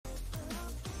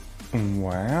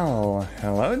Well,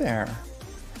 hello there.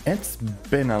 It's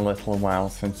been a little while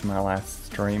since my last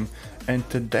stream, and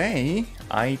today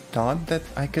I thought that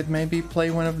I could maybe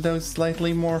play one of those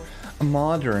slightly more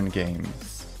modern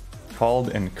games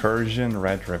called Incursion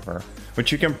Red River,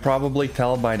 which you can probably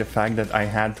tell by the fact that I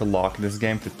had to lock this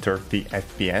game to 30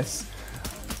 FPS.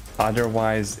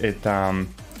 Otherwise, it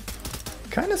kind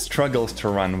of struggles to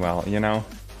run well, you know?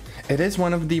 It is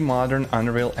one of the modern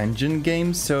Unreal Engine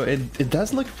games, so it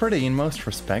does look pretty in most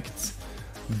respects,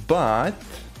 but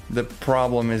the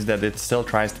problem is that it still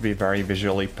tries to be very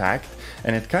visually packed,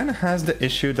 and it kind of has the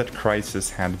issue that Crysis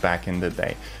had back in the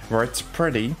day, where it's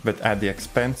pretty, but at the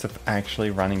expense of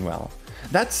actually running well.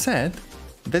 That said,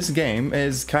 this game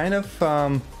is kind of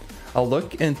a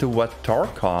look into what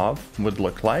Tarkov would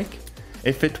look like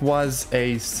if it was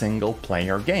a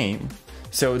single-player game.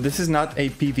 So this is not a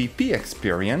PvP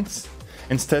experience.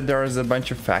 Instead, there is a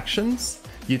bunch of factions.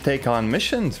 You take on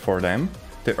missions for them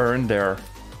to earn their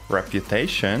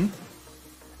reputation.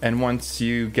 And once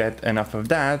you get enough of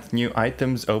that, new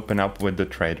items open up with the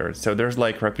traders. So there's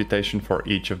like reputation for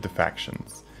each of the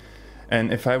factions.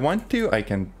 And if I want to, I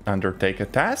can undertake a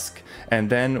task. And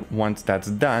then once that's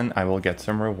done, I will get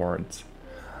some rewards.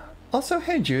 Also,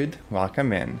 hey Jude,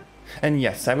 welcome in. And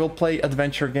yes, I will play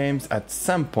adventure games at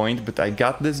some point, but I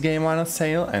got this game on a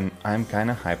sale and I'm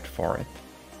kinda hyped for it.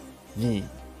 Yay.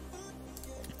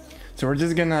 So we're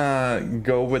just gonna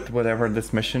go with whatever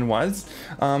this mission was.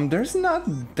 There's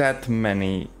not that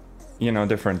many,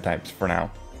 different types for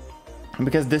now.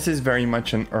 Because this is very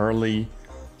much an early,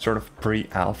 sort of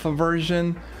pre-alpha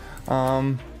version.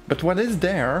 But what is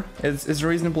there is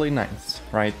reasonably nice,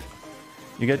 right?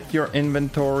 You get your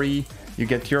inventory, you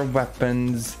get your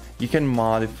weapons, you can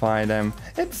modify them.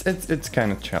 It's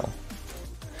kind of chill.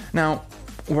 Now,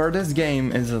 where this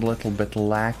game is a little bit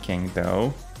lacking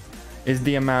though, is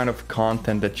the amount of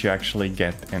content that you actually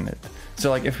get in it.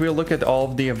 So like if we look at all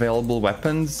of the available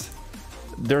weapons,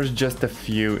 there's just a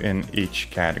few in each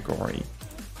category,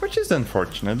 which is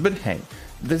unfortunate, but hey,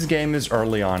 this game is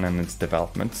early on in its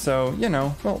development, so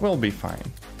we'll be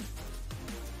fine.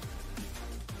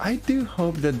 I do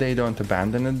hope that they don't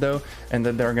abandon it though, and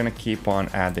that they're gonna keep on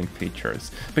adding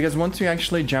features. Because once you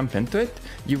actually jump into it,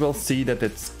 you will see that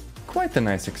it's quite a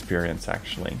nice experience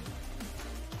actually.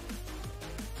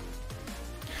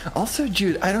 Also,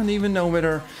 Jude, I don't even know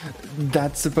whether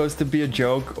that's supposed to be a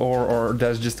joke or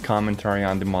that's just commentary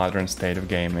on the modern state of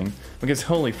gaming. Because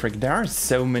holy frick, there are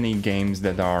so many games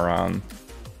that are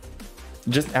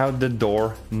just out the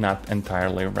door, not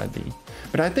entirely ready.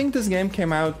 But I think this game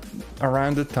came out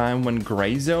around the time when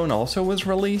Gray Zone also was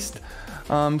released.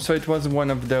 So it was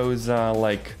one of those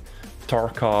like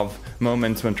Tarkov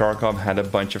moments when Tarkov had a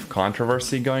bunch of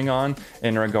controversy going on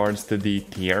in regards to the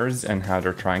tiers and how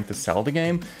they're trying to sell the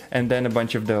game. And then a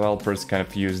bunch of developers kind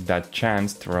of used that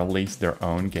chance to release their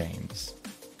own games.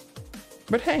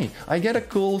 But hey, I get a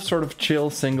cool sort of chill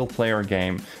single player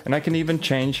game, and I can even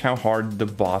change how hard the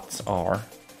bots are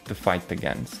to fight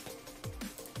against.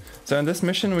 So in this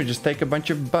mission we just take a bunch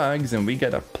of bugs and we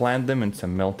gotta plant them in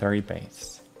some military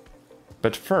base.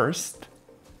 But first,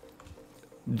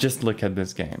 just look at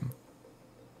this game.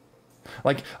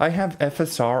 Like, I have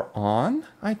FSR on,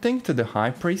 I think, to the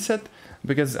high preset,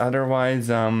 because otherwise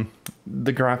the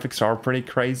graphics are pretty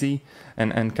crazy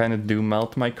and kind of do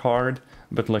melt my card,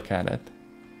 but look at it.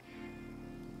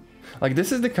 Like,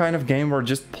 this is the kind of game where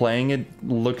just playing it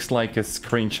looks like a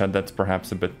screenshot that's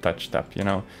perhaps a bit touched up,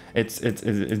 It's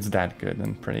that good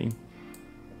and pretty.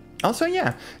 Also,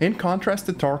 yeah, in contrast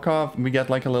to Tarkov, we get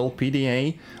like a little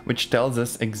PDA, which tells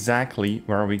us exactly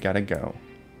where we gotta go.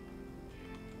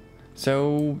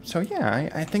 So yeah,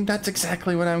 I think that's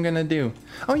exactly what I'm gonna do.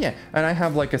 Oh yeah, and I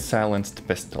have like a silenced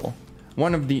pistol.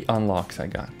 One of the unlocks I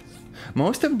got.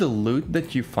 Most of the loot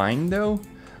that you find though,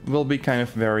 will be kind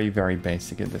of very, very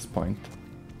basic at this point.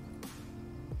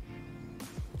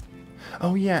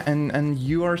 Oh yeah, and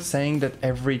you are saying that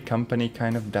every company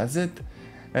kind of does it?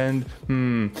 And,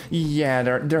 yeah,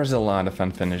 there's a lot of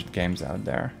unfinished games out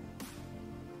there.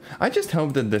 I just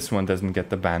hope that this one doesn't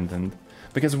get abandoned.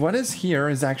 Because what is here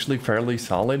is actually fairly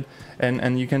solid,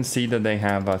 and you can see that they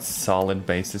have a solid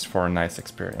basis for a nice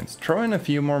experience. Throw in a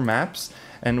few more maps,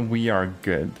 and we are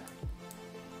good.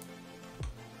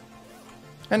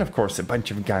 And of course, a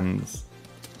bunch of guns.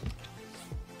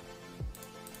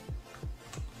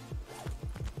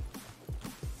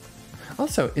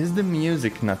 Also, is the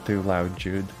music not too loud,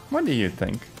 Jude? What do you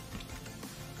think?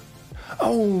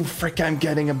 Oh, frick, I'm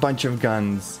getting a bunch of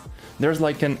guns. There's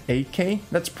like an AK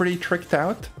that's pretty tricked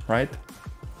out, right?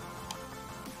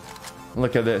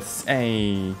 Look at this,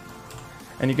 hey.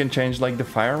 and you can change like the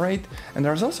fire rate. And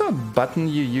there's also a button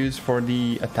you use for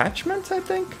the attachments, I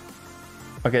think.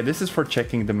 Okay, this is for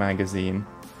checking the magazine.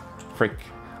 Frick.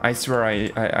 I swear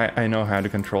I know how the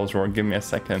controls work. Give me a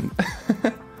second.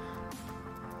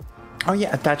 Oh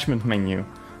yeah, attachment menu.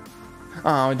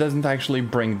 Oh, it doesn't actually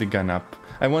bring the gun up.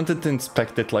 I wanted to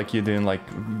inspect it like you do in like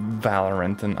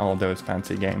Valorant and all those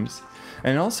fancy games.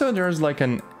 And also there's like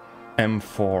an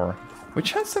M4,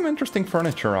 which has some interesting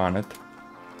furniture on it.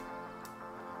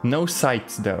 No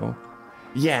sights though.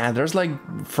 Yeah, there's like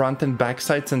front and back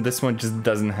sights and this one just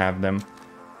doesn't have them.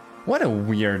 What a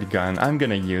weird gun. I'm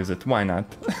gonna use it. Why not?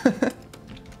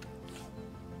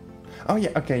 Oh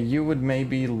yeah, okay, you would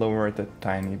maybe lower it a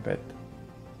tiny bit.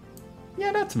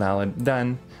 Yeah, that's valid.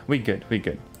 Done. We good, we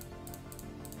good.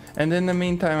 And in the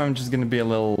meantime, I'm just gonna be a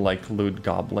little, like, loot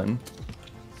goblin.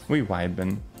 We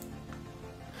vibin'.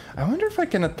 I wonder if I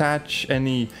can attach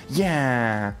any...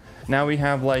 Yeah! Now we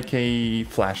have, like, a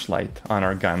flashlight on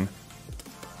our gun.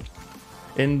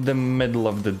 In the middle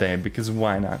of the day, because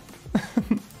why not?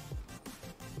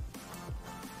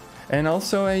 And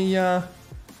also a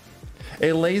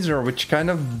laser, which kind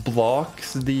of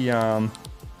blocks the,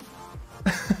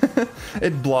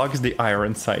 it blocks the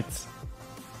iron sights.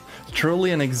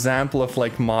 Truly an example of,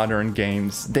 like, modern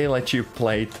games. They let you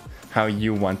play it how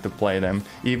you want to play them,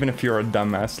 even if you're a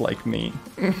dumbass like me.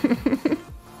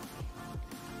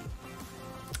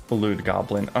 Loot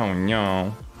goblin. Oh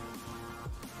no.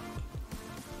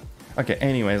 Okay,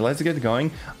 anyways, let's get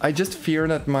going. I just fear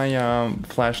that my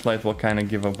flashlight will kind of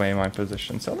give away my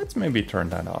position, so let's maybe turn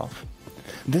that off.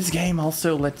 This game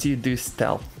also lets you do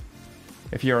stealth,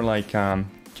 if you're like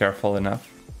careful enough.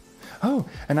 Oh,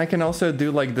 and I can also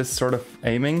do like this sort of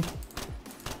aiming,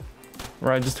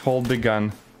 where I just hold the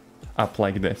gun up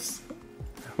like this.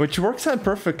 Which works out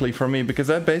perfectly for me, because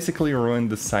I basically ruined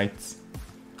the sights.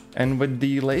 And with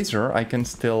the laser, I can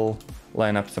still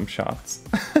line up some shots.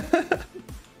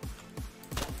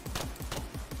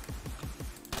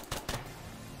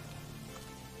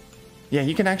 Yeah,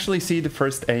 you can actually see the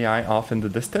first AI off in the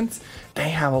distance. They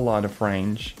have a lot of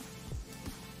range.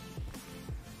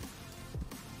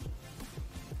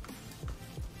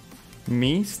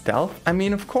 Me? Stealth? I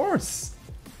mean, of course.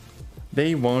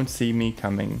 They won't see me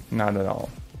coming. Not at all.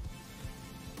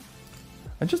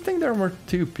 I just think there were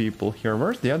 2 people here.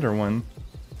 Where's the other one?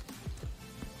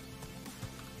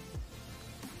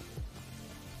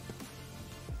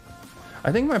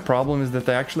 I think my problem is that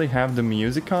they actually have the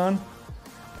music on.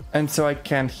 And so I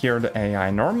can't hear the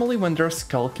AI. Normally when they're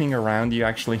skulking around, you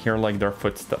actually hear like their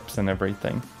footsteps and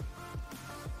everything.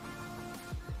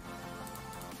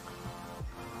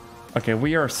 Okay,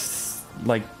 we are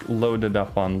like loaded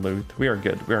up on loot. We are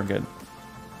good, we are good.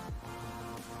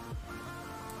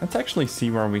 Let's actually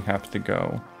see where we have to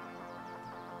go.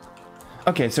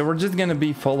 Okay, so we're just gonna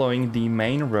be following the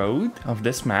main road of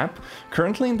this map.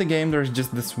 Currently in the game there's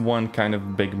just this one kind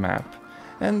of big map.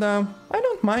 And I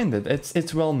don't mind it.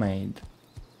 It's well made.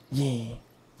 Yeah.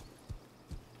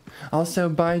 Also,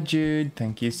 bye Jude.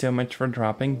 Thank you so much for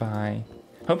dropping by.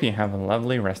 Hope you have a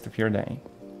lovely rest of your day.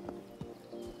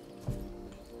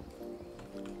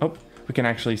 Oh, we can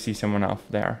actually see someone off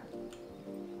there.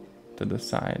 To the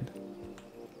side.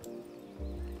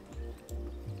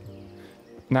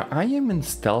 Now, I am in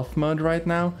stealth mode right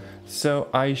now, so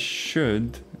I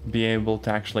should be able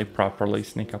to actually properly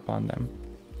sneak up on them.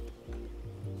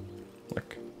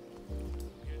 Look.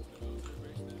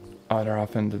 Oh, they're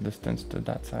off in the distance to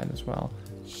that side as well.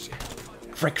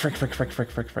 Frick, frick, frick, frick, frick,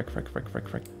 frick, frick, frick, frick, frick,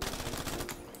 frick.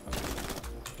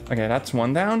 Okay, that's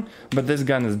one down, but this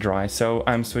gun is dry, so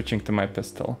I'm switching to my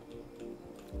pistol.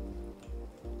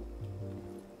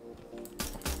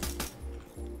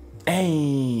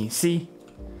 Hey, see?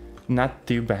 Not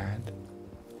too bad.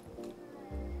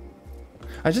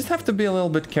 I just have to be a little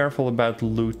bit careful about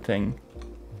looting.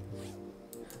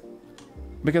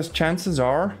 Because chances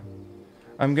are,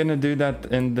 I'm gonna do that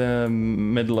in the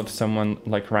middle of someone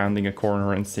like rounding a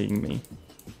corner and seeing me.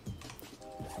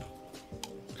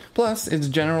 Plus, it's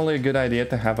generally a good idea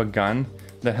to have a gun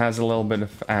that has a little bit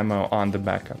of ammo on the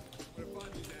backup.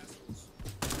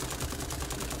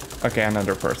 Okay,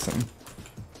 another person.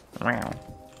 Wow.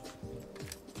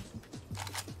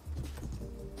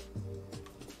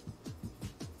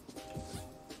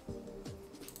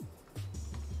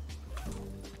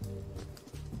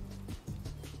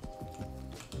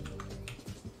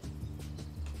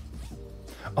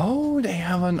 Oh, they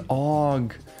have an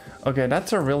AUG. Okay,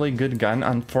 that's a really good gun.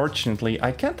 Unfortunately,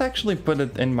 I can't actually put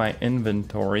it in my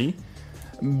inventory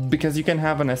because you can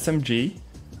have an SMG,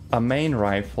 a main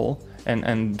rifle,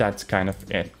 and that's kind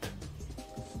of it.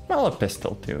 Well, a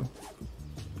pistol too.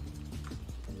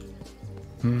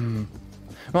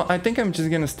 Well, I think I'm just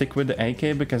gonna stick with the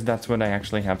AK because that's what I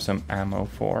actually have some ammo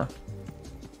for.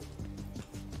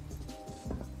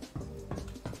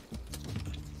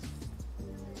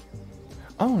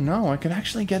 Oh no, I could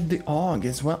actually get the AUG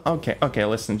as well. Okay, okay,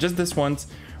 listen, just this once,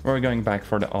 we're going back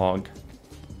for the AUG.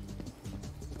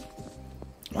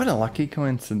 What a lucky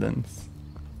coincidence.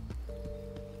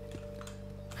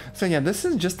 So yeah, this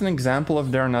is just an example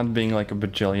of there not being like a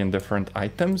bajillion different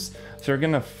items. So you're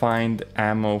gonna find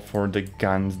ammo for the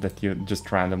guns that you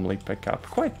just randomly pick up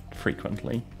quite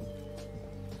frequently.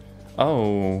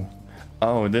 Oh,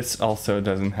 oh, this also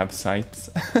doesn't have sights.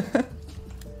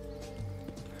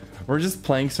 We're just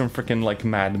playing some freaking like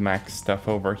Mad Max stuff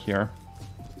over here.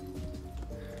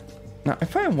 Now,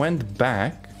 if I went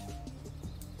back,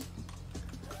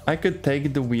 I could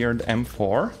take the weird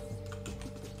M4,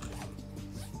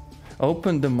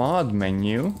 open the mod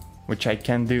menu, which I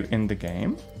can do in the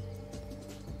game,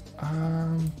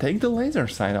 take the laser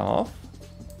sight off,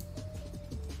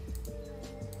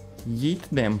 yeet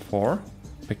the M4,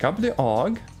 pick up the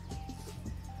AUG,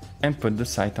 and put the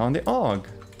sight on the AUG.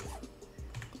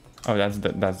 Oh, that's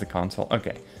the console.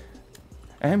 Okay,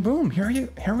 and boom,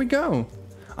 here we go.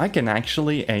 I can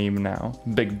actually aim now.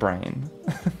 Big brain.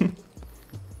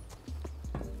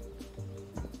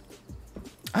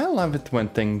 I love it when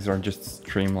things are just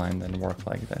streamlined and work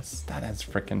like this. That is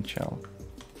freaking chill.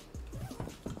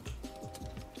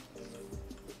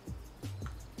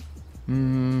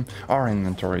 Our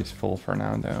inventory is full for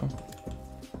now, though.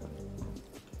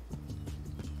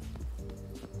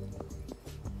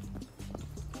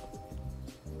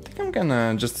 I think I'm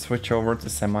gonna just switch over to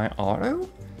semi-auto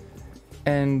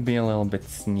and be a little bit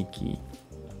sneaky.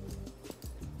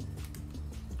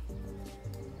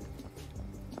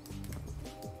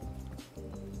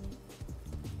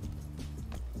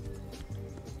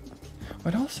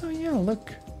 But also, yeah,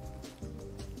 look.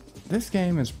 This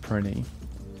game is pretty.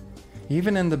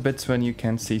 Even in the bits when you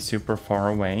can't see super far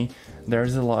away,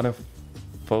 there's a lot of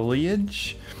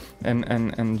foliage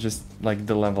and just like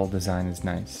the level design is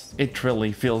nice. It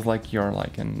really feels like you're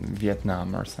like in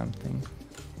Vietnam or something.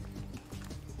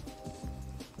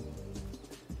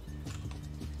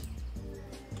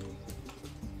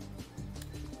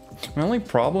 My only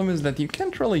problem is that you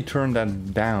can't really turn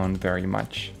that down very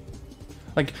much.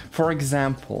 Like, for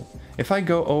example, if I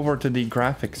go over to the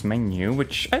graphics menu,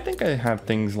 which I think I have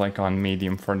things like on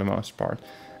medium for the most part,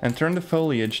 and turn the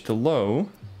foliage to low,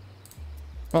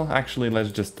 well, actually,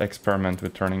 let's just experiment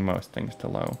with turning most things to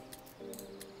low.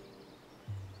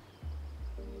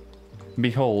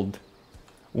 Behold,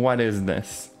 what is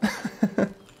this?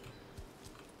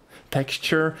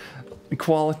 Texture?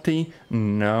 Quality?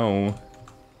 No.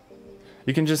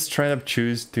 You can just straight up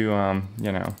choose to,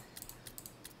 you know,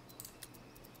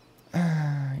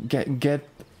 get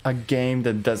a game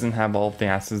that doesn't have all of the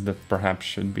assets that perhaps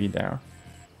should be there.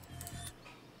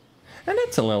 And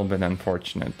it's a little bit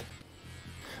unfortunate.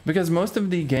 Because most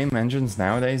of the game engines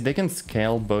nowadays, they can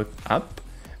scale both up,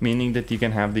 meaning that you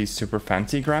can have these super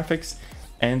fancy graphics,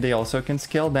 and they also can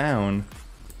scale down.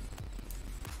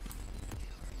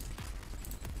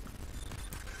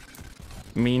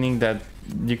 Meaning that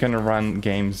you can run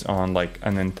games on like a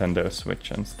Nintendo Switch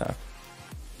and stuff.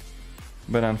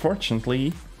 But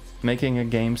unfortunately, making a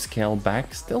game scale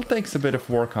back still takes a bit of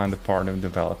work on the part of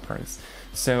developers.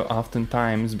 So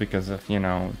oftentimes, because of, you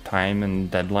know, time and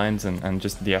deadlines and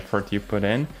just the effort you put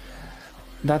in,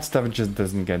 that stuff just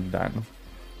doesn't get done.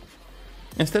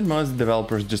 Instead, most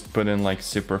developers just put in like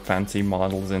super fancy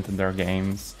models into their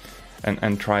games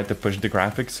and try to push the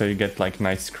graphics so you get like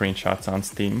nice screenshots on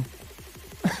Steam.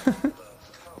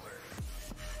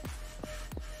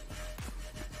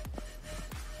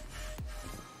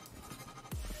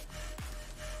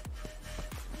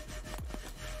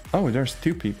 Oh, there's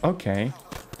two people. Okay.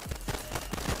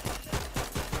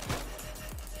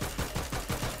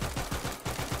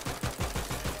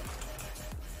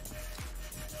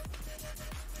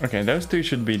 Okay, those two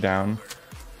should be down.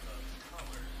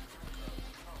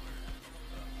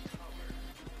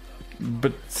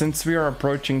 But since we are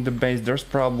approaching the base, there's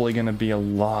probably gonna be a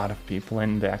lot of people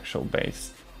in the actual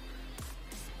base.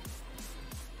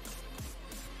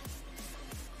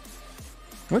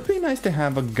 Would be nice to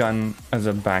have a gun as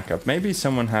a backup. Maybe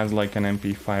someone has like an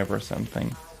MP5 or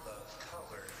something.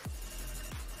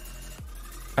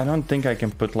 I don't think I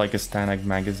can put like a Stanag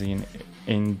magazine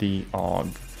in the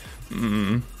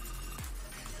AUG.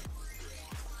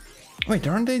 Wait,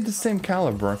 aren't they the same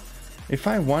caliber? If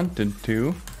I wanted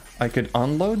to, I could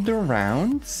unload the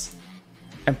rounds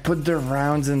and put the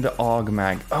rounds in the AUG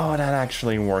mag. Oh, that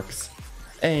actually works.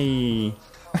 Hey!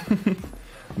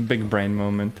 Big brain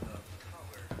moment.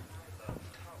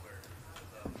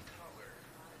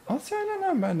 Also, I don't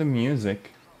know about the music.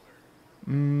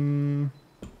 Drum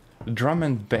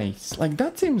and bass. Like,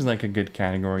 that seems like a good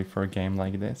category for a game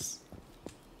like this.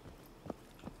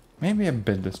 Maybe a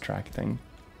bit distracting.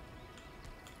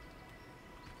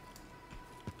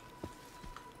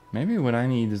 Maybe what I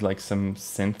need is like some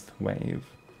synth wave.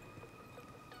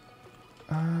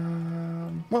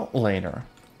 Well, later.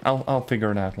 I'll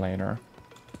figure it out later.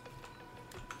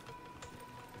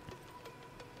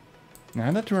 Now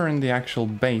that we're in the actual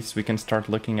base, we can start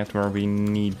looking at where we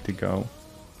need to go.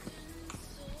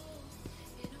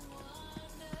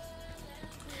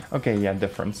 Okay, yeah,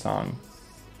 different song.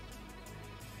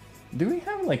 Do we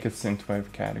have like a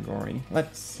synthwave category?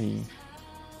 Let's see.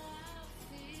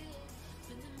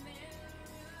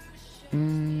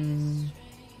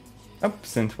 Oh,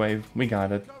 synthwave, we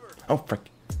got it. Oh,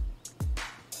 frick.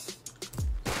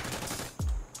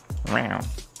 Wow.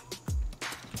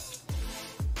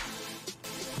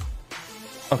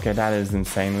 Okay, that is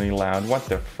insanely loud. What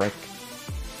the frick?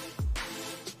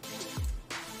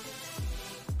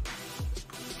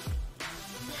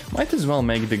 Might as well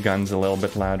make the guns a little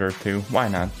bit louder too. Why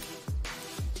not?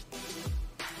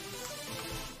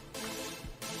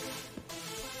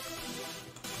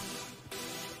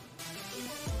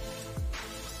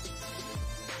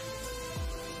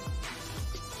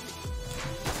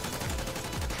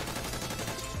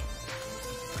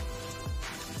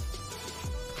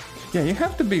 Yeah, you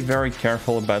have to be very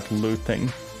careful about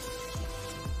looting.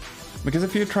 Because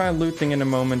if you try looting in a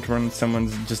moment when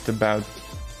someone's just about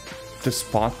to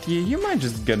spot you, you might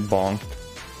just get bonked.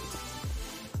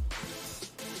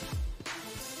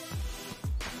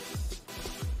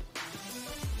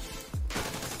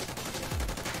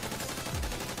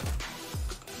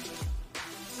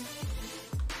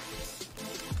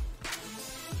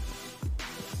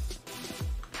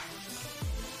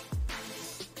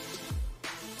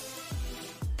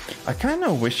 I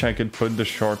kinda wish I could put the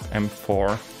short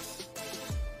M4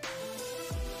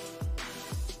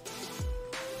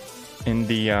 in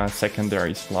the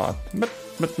secondary slot,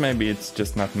 but maybe it's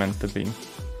just not meant to be.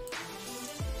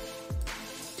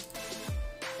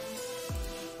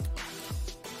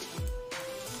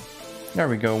 There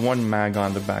we go, one mag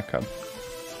on the backup.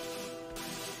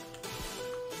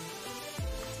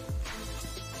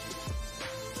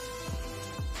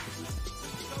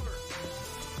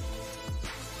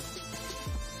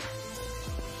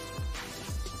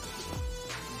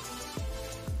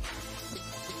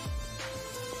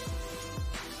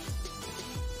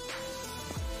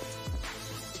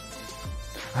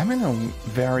 I'm in a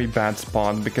very bad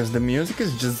spot because the music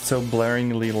is just so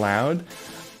blaringly loud,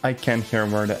 I can't hear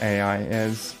where the AI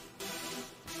is.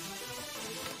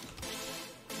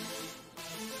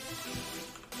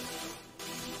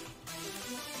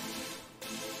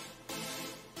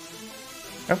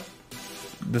 Oh,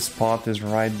 the spot is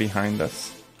right behind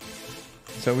us.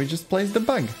 So we just placed the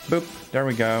bug. Boop, there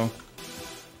we go.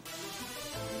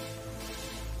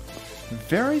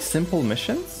 Very simple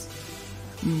missions,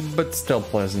 but still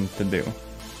pleasant to do.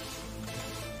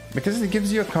 Because it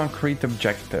gives you a concrete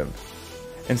objective.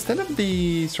 Instead of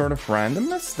the sort of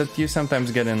randomness that you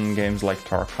sometimes get in games like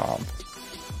Tarkov.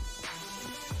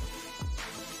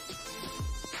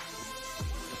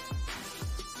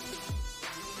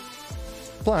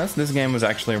 Plus, this game was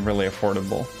actually really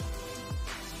affordable.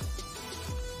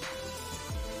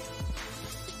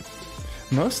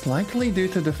 Most likely due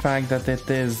to the fact that it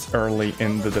is early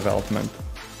in the development.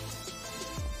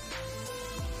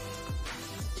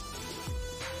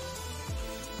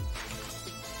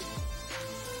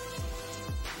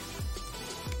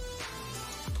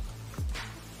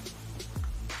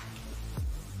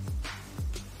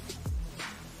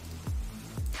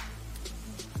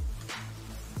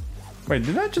 Wait,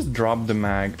 did I just drop the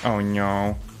mag? Oh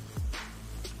no.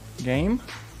 Game?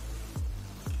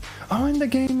 Oh, and the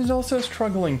game is also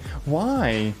struggling.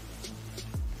 Why?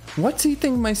 What's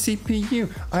eating my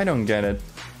CPU? I don't get it.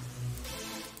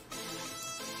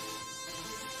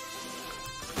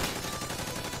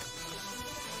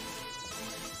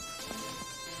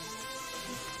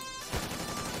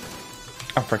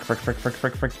 Oh,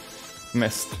 frick.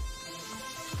 Missed.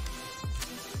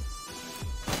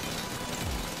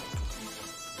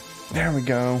 There we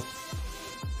go.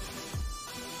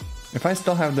 If I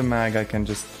still have the mag, I can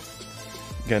just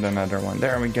get another one.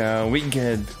 There we go. We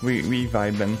good. We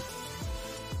vibing.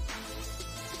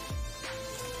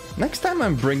 Next time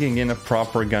I'm bringing in a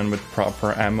proper gun with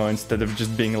proper ammo instead of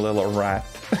just being a little rat.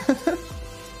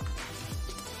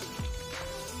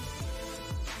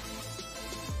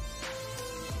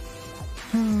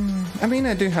 I mean,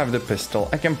 I do have the pistol.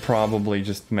 I can probably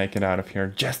just make it out of here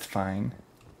just fine.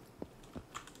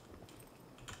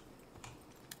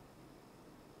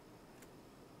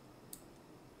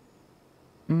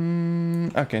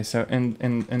 Okay, so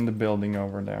in the building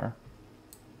over there.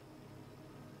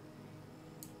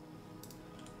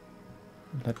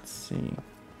 Let's see.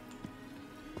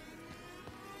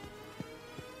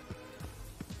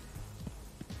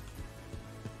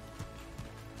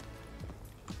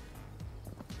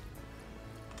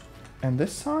 And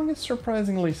this song is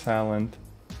surprisingly silent.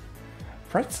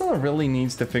 Pretzel really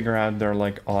needs to figure out their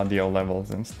like audio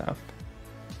levels and stuff.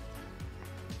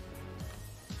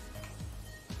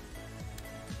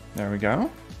 There we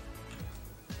go.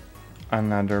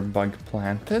 Another bug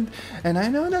planted. And I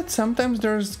know that sometimes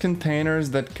there's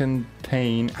containers that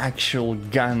contain actual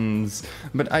guns,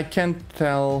 but I can't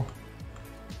tell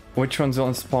which ones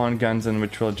will spawn guns and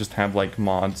which will just have like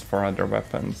mods for other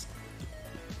weapons.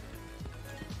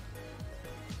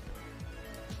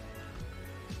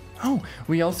 Oh,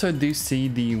 we also do see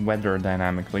the weather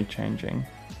dynamically changing.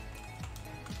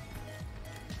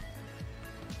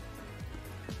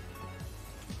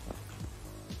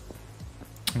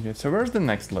 Okay, so where's the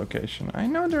next location? I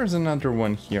know there's another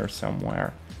one here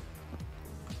somewhere.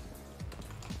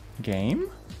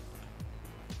 Game?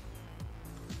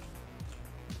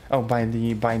 Oh, by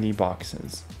the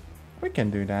boxes. We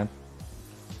can do that.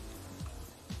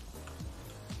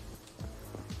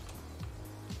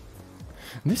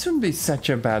 This would be such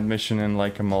a bad mission in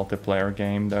like a multiplayer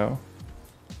game though.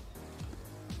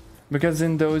 Because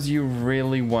in those you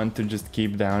really want to just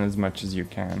keep down as much as you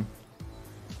can.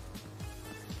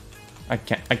 I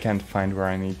can't find where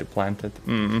I need to plant it.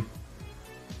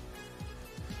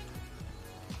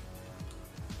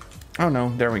 Oh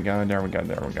no, there we go, there we go,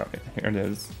 there we go. Here it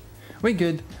is. We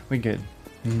good, we good.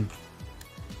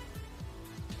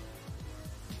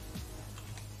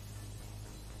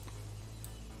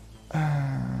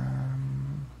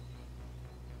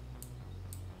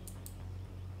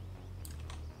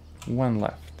 One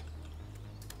left.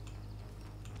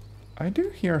 I do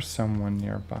hear someone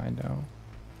nearby though.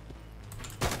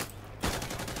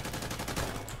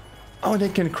 Oh, they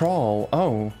can crawl.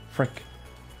 Oh, frick.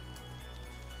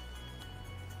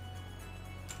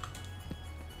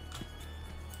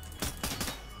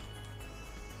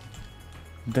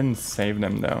 Didn't save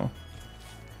them though.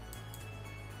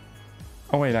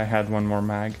 Oh wait, I had one more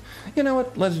mag. You know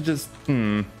what? Let's just...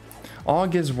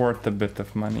 AUG is worth a bit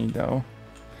of money though.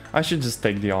 I should just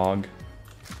take the AUG.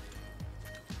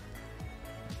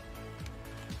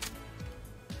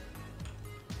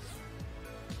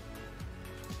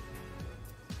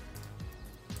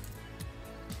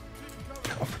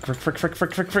 Oh,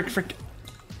 frick.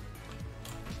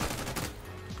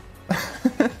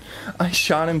 I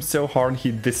shot him so hard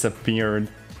he disappeared.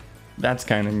 That's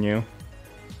kind of new.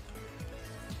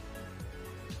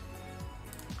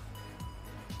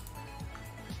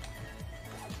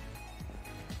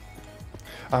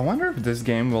 I wonder if this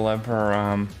game will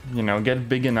ever, you know, get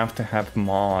big enough to have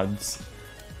mods.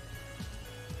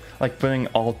 Like putting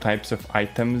all types of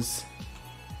items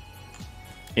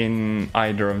in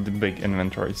either of the big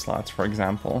inventory slots, for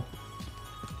example.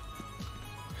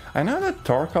 I know that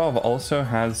Tarkov also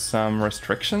has some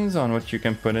restrictions on what you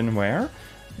can put in where,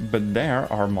 but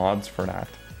there are mods for that.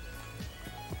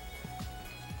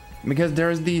 Because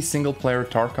there's the single player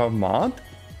Tarkov mod.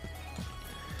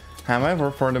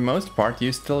 However, for the most part,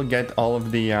 you still get all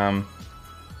of the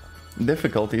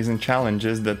difficulties and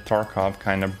challenges that Tarkov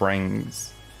kind of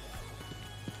brings.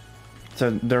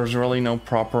 So there's really no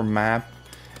proper map,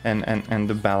 and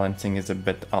the balancing is a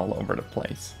bit all over the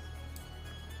place.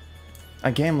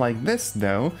 A game like this,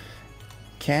 though,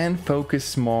 can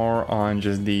focus more on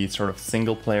just the sort of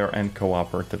single player and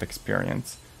cooperative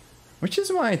experience, which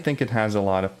is why I think it has a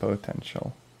lot of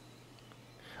potential.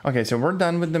 Okay, so we're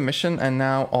done with the mission, and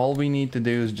now all we need to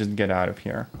do is just get out of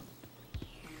here.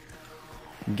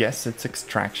 Guess it's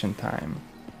extraction time.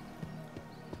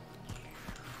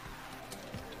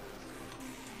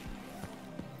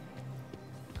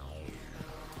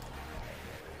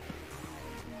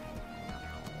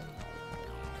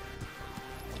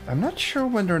 I'm not sure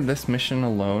whether this mission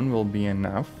alone will be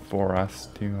enough for us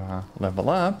to level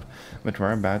up, but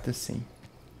we're about to see.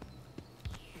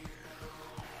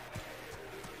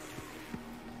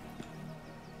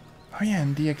 Oh yeah,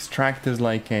 and the extract is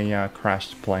like a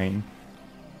crashed plane.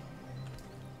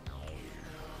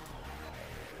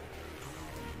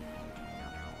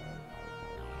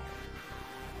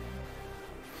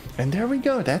 And there we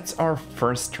go, that's our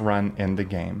first run in the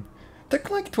game. Took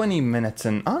like 20 minutes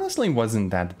and honestly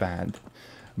wasn't that bad.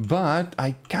 But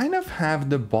I kind of have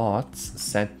the bots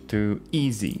set to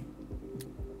easy.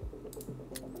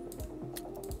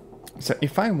 So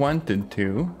if I wanted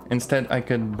to, instead I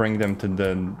could bring them to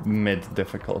the mid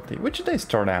difficulty, which they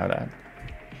start out at.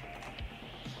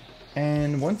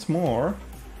 And once more,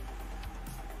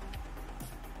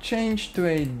 change to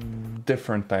a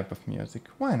different type of music.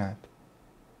 Why not?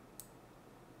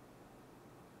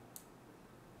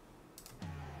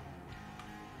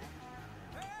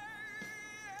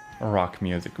 Rock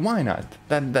music. Why not?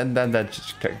 That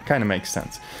just kind of makes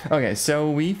sense. Okay, so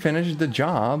we finished the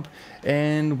job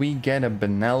and we get a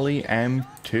Benelli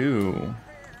M2.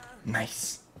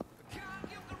 Nice.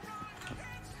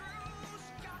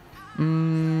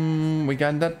 We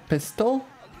got that pistol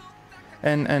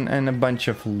and a bunch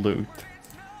of loot.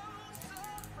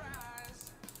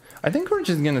 I think we're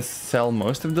just gonna sell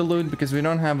most of the loot because we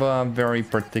don't have a very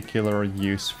particular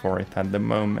use for it at the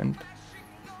moment.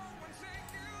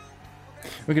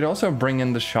 We could also bring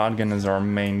in the shotgun as our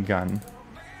main gun.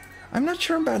 I'm not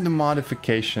sure about the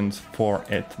modifications for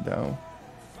it though.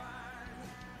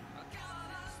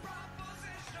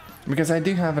 Because I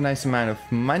do have a nice amount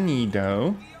of money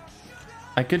though.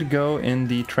 I could go in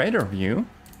the trader view.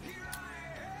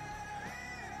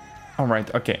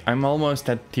 Alright, okay, I'm almost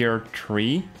at tier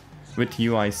 3 with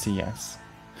UICS.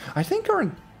 I think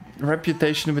our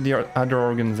reputation with the other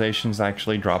organizations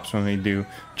actually drops when we do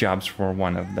jobs for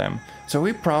one of them. So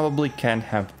we probably can't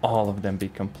have all of them be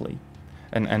complete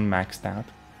and maxed out.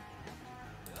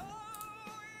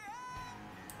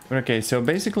 Okay, so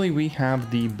basically we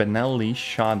have the Benelli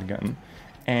shotgun.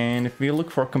 And if we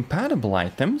look for compatible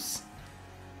items,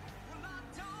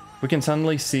 we can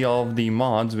suddenly see all of the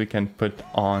mods we can put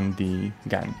on the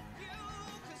gun.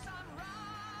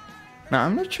 Now,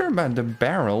 I'm not sure about the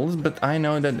barrels, but I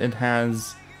know that it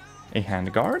has a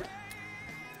handguard.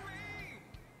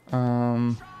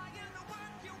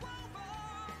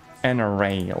 And a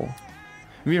rail.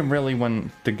 We really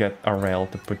want to get a rail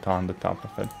to put on the top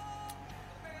of it.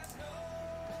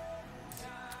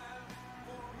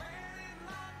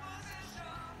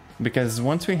 Because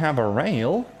once we have a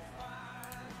rail,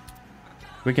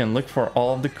 we can look for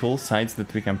all of the cool sights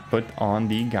that we can put on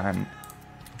the gun.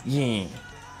 Yeah.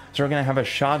 So we're gonna have a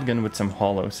shotgun with some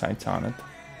hollow sights on it.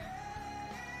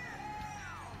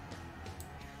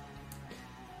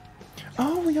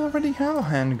 Oh, we already have a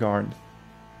handguard.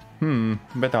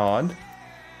 Bit odd.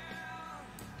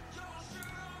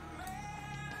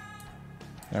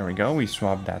 There we go, we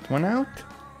swapped that one out.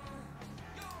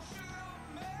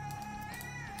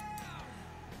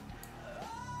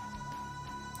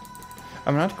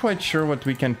 I'm not quite sure what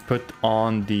we can put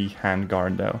on the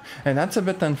handguard though. And that's a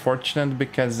bit unfortunate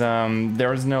because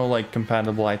there's no like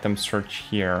compatible item search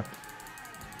here.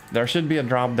 There should be a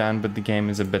drop down, but the game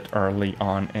is a bit early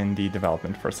on in the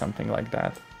development for something like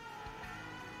that.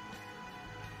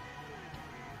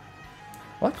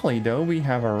 Luckily though, we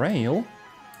have a rail.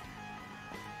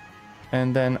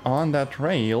 And then on that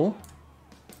rail,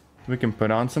 we can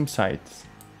put on some sights.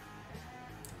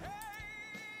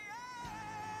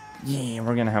 Yeah,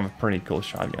 we're gonna have a pretty cool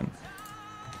shotgun.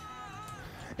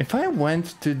 If I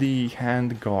went to the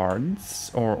hand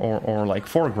guards or like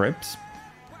foregrips,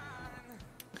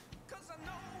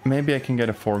 maybe I can get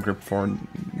a foregrip for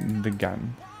the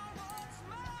gun.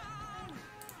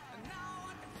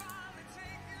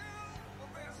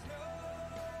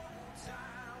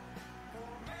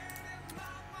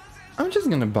 I'm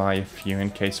just gonna buy a few in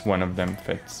case one of them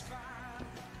fits.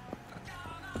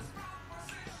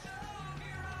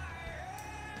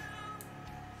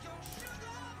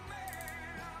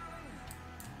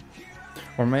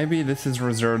 Or maybe this is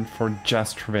reserved for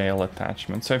just rail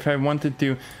attachment. So if I wanted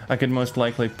to, I could most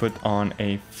likely put on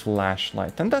a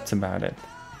flashlight, and that's about it.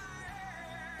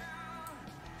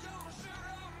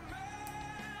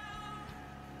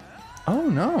 Oh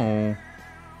no.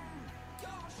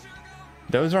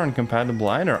 Those aren't compatible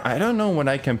either. I don't know what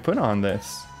I can put on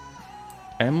this.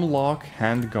 M-lock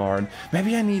handguard.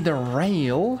 Maybe I need a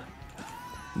rail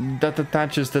that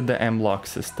attaches to the M-lock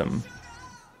system.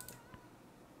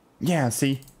 Yeah,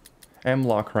 see?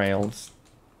 M-lock rails.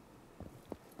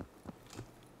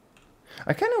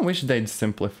 I kind of wish they'd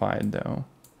simplify it though.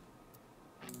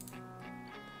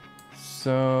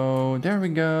 So, there we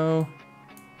go.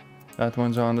 That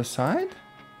one's on the side.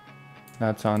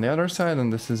 That's on the other side,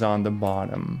 and this is on the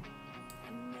bottom.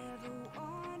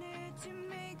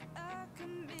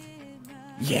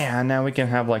 Yeah, now we can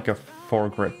have like a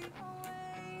foregrip.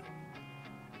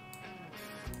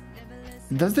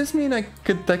 Does this mean I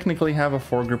could technically have a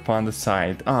foregrip on the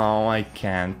side? Oh, I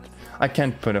can't. I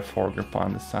can't put a foregrip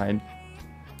on the side.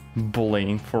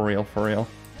 Bullying, for real, for real.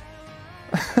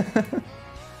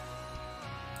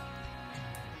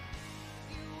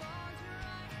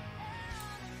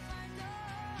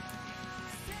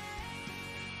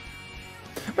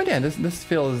 But yeah, this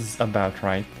feels about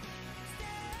right.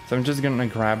 So I'm just gonna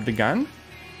grab the gun.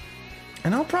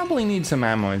 And I'll probably need some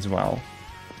ammo as well.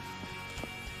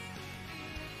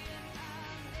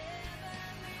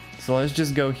 So let's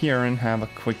just go here and have a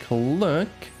quick look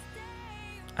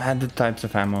at the types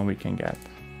of ammo we can get.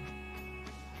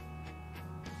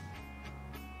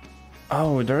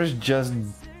 Oh, there's just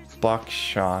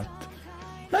buckshot.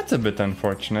 That's a bit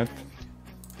unfortunate.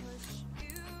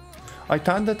 I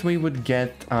thought that we would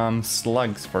get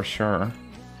slugs for sure.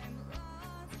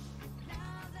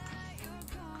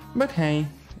 But hey,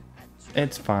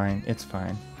 it's fine, it's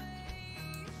fine.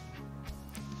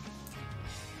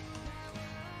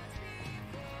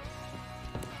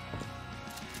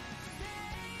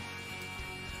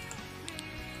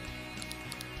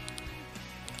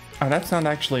 Oh, that's not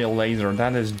actually a laser,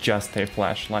 that is just a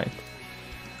flashlight.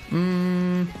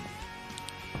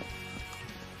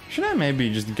 Should I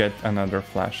maybe just get another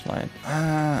flashlight?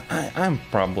 I'm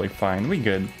probably fine, we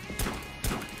good.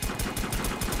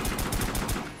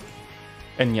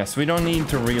 And yes, we don't need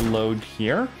to reload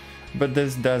here, but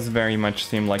this does very much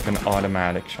seem like an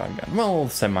automatic shotgun. Well,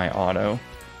 semi-auto.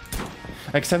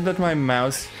 Except that my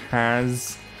mouse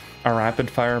has a rapid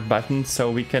fire button,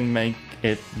 so we can make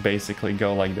it basically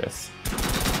go like this.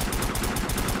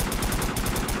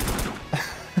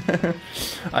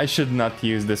 I should not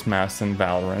use this mouse in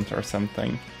Valorant or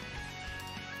something.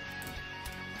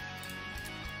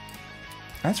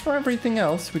 As for everything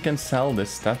else, we can sell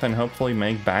this stuff and hopefully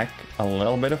make back a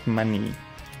little bit of money.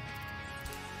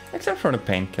 Except for the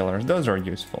painkillers, those are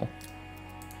useful.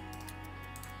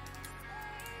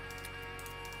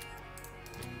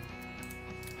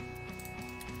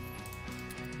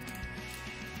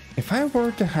 If I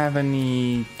were to have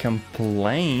any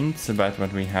complaints about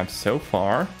what we have so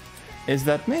far, is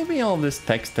that maybe all this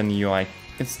text and UI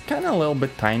is kind of a little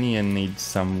bit tiny and needs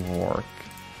some work.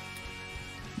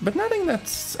 But nothing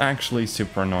that's actually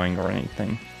super annoying or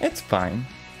anything. It's fine.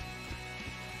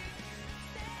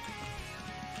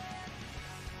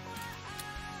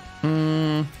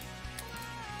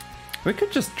 We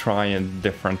could just try a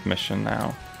different mission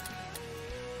now.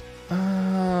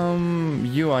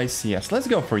 UICS. Let's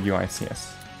go for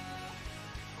UICS.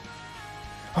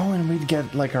 Oh, and we'd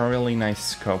get like a really nice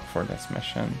scope for this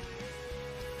mission.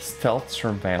 Stealth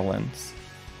surveillance.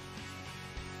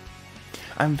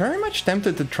 I'm very much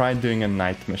tempted to try doing a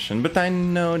night mission, but I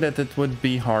know that it would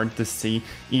be hard to see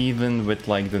even with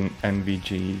like the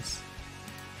NVGs.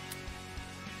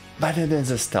 But it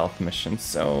is a stealth mission,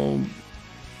 so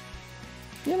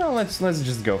you know, let's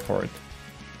just go for it.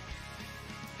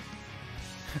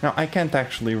 Now I can't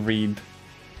actually read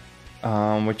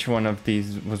which one of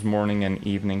these was morning and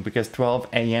evening, because 12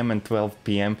 AM and 12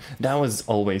 PM, that was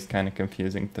always kind of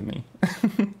confusing to me.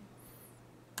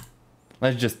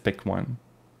 Let's just pick one.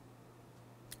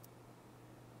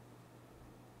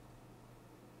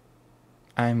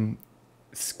 I'm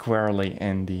squarely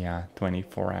in the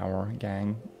 24-hour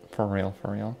gang. For real,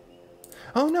 for real.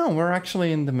 Oh no, we're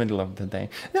actually in the middle of the day.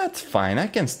 That's fine, I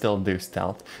can still do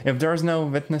stealth. If there's no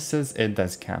witnesses, it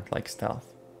does count like stealth.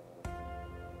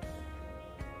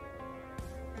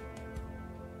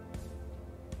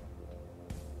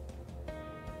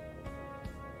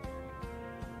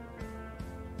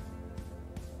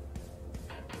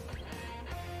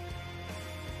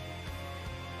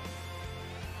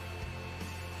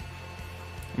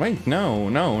 Wait,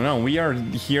 no, we are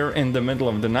here in the middle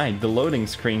of the night. The loading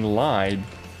screen lied.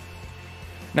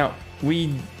 Now,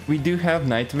 we do have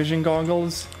night vision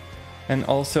goggles, and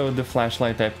also the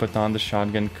flashlight I put on the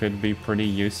shotgun could be pretty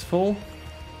useful.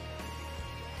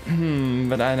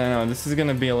 But I don't know, this is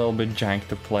gonna be a little bit jank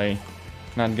to play,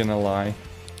 not gonna lie.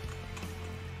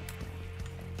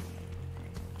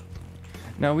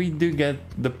 Now we do get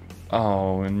the...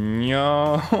 Oh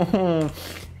no!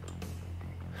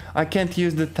 I can't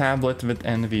use the tablet with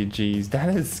NVGs.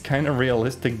 That is kind of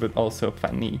realistic, but also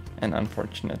funny and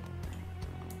unfortunate.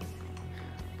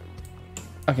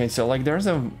 Okay, so like there's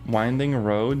a winding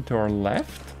road to our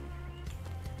left.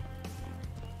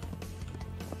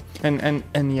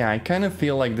 And yeah, I kind of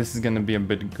feel like this is gonna be a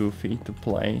bit goofy to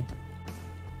play.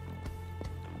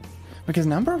 Because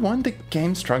number one, the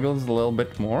game struggles a little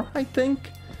bit more, I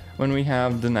think, when we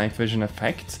have the night vision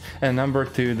effects, and number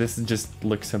two, this just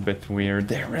looks a bit weird.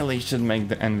 They really should make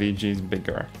the NVGs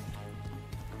bigger.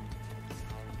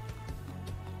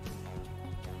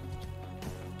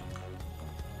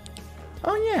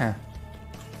 Oh yeah,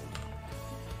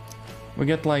 we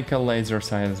get like a laser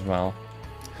sight as well.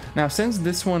 Now since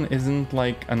this one isn't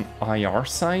like an IR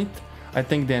sight, I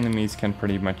think the enemies can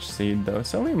pretty much see it though,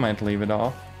 so we might leave it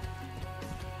off.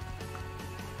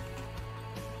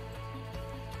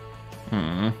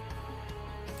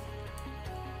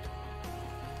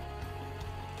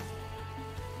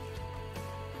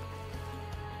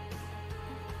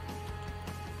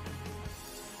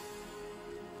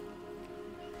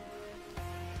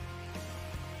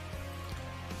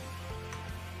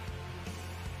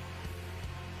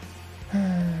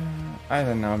 I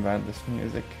don't know about this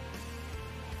music.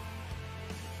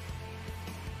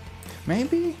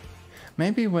 Maybe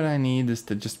what I need is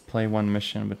to just play one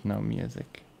mission with no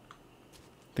music.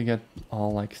 To get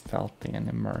all like stealthy and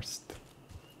immersed.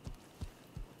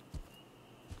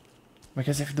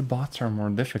 Because if the bots are more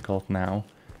difficult now,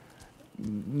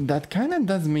 that kind of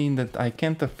does mean that I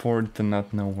can't afford to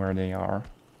not know where they are.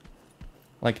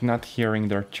 Like not hearing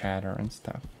their chatter and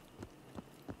stuff.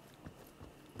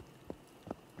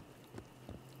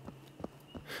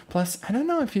 Plus, I don't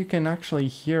know if you can actually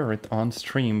hear it on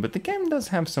stream, but the game does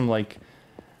have some like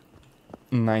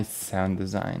nice sound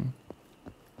design.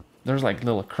 There's like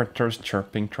little critters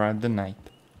chirping throughout the night.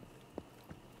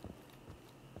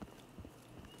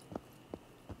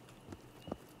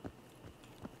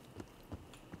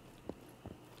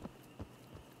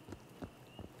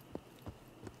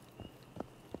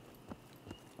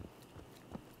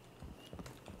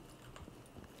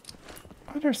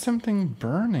 Oh, there's something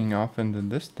burning off in the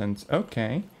distance.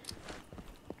 Okay.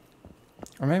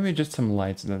 Or maybe just some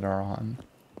lights that are on.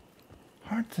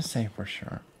 Hard to say for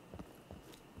sure.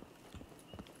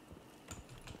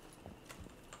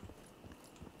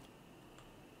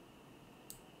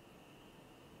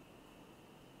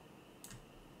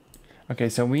 Okay,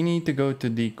 so we need to go to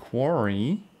the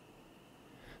quarry.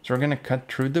 So we're gonna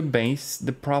cut through the base.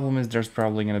 The problem is there's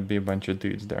probably gonna be a bunch of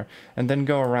dudes there. And then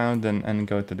go around and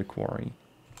go to the quarry.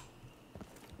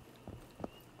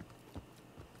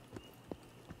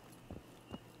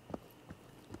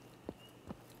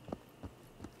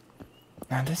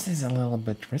 Now this is a little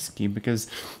bit risky because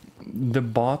the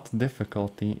bot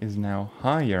difficulty is now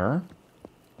higher.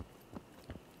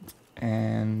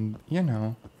 And, you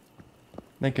know,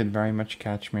 they could very much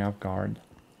catch me off guard.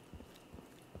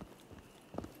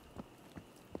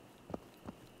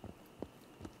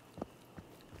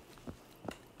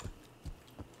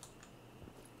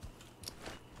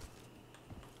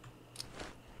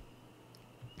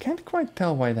 Can't quite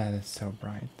tell why that is so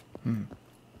bright.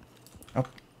 Oh,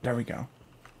 there we go.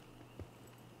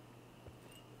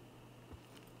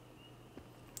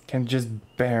 Can just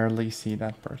barely see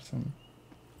that person.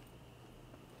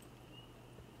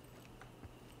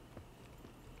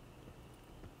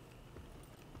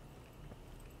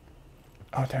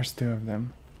 Oh, there's two of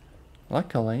them.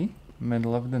 Luckily,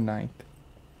 middle of the night.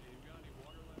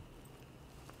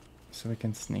 So we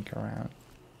can sneak around.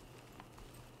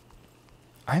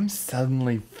 I'm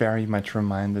suddenly very much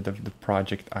reminded of the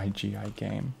Project IGI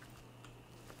game.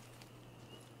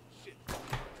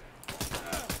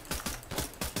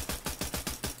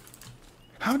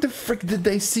 How the frick did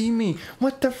they see me?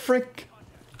 What the frick?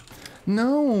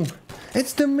 No!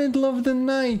 It's the middle of the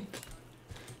night!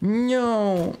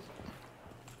 No!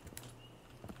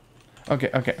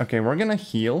 Okay, we're gonna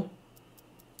heal.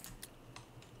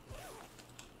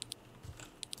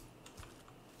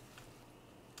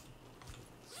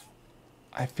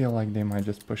 I feel like they might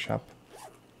just push up.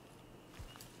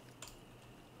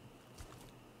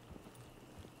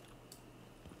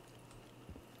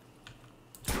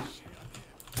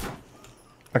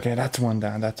 Okay, that's one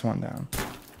down, that's one down.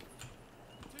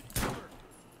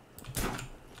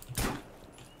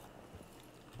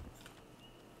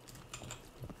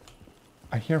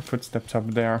 I hear footsteps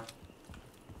up there.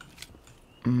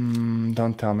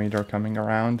 Don't tell me they're coming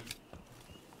around.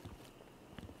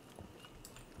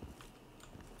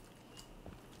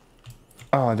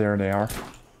 Oh, there they are.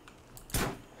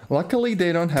 Luckily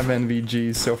they don't have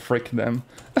NVGs, so frick them.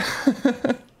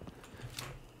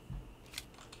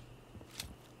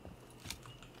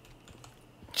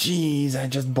 Jeez, I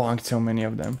just bonked so many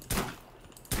of them.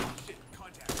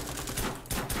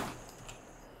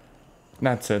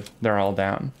 That's it, they're all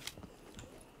down.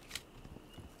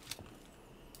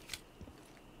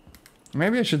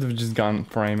 Maybe I should have just gone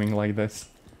for aiming like this.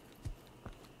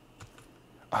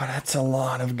 Oh, that's a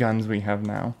lot of guns we have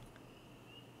now.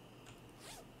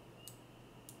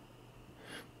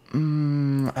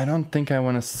 I don't think I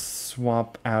want to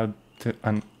swap out to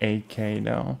an AK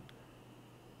though.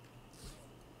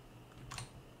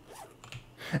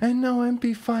 And no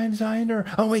MP5s either.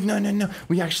 Oh wait, no.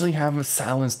 We actually have a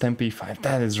silenced MP5.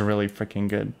 That is really freaking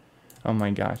good. Oh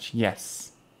my gosh, yes.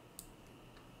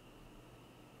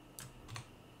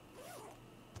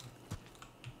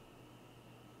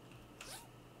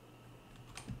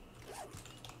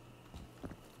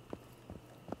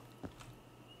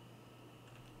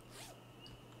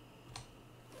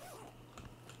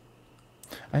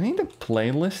 I need a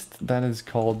playlist that is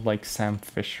called like Sam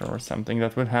Fisher or something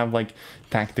that would have like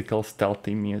tactical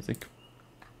stealthy music.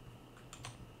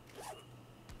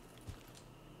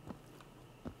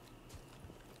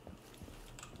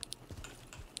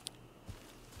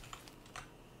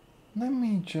 Let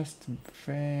me just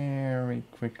very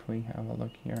quickly have a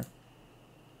look here.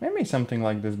 Maybe something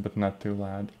like this, but not too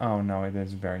loud. Oh no, it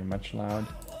is very much loud.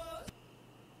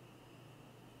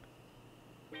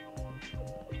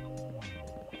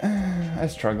 I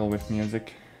struggle with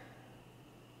music.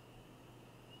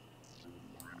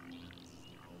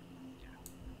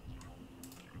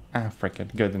 Ah, frick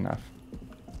it, good enough.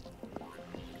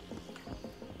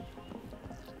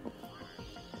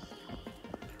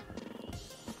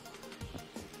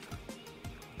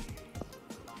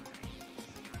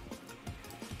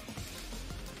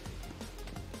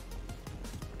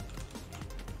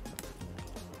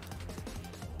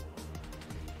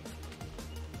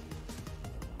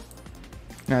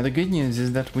 Now the good news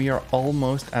is that we are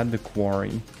almost at the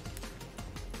quarry.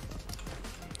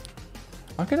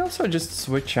 I could also just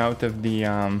switch out of the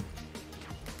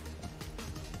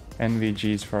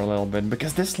NVGs for a little bit,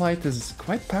 because this light is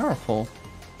quite powerful.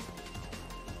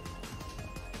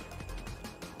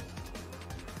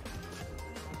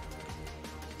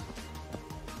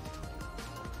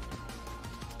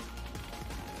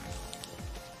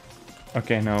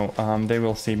 Okay, no, they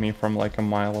will see me from like a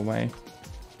mile away.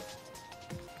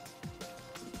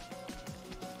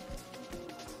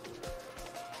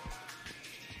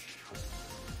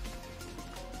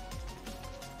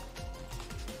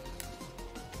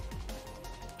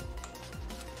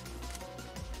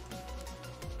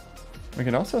 We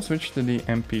can also switch to the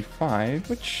MP5,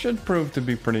 which should prove to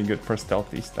be pretty good for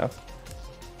stealthy stuff.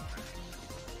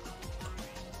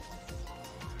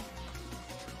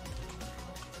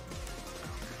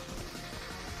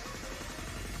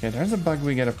 Okay, there's a bug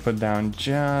we gotta put down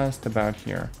just about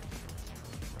here.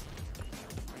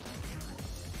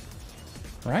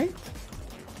 Right?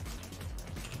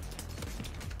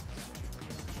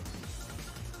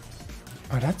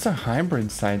 Oh, that's a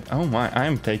hybrid site. Oh my, I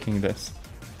am taking this.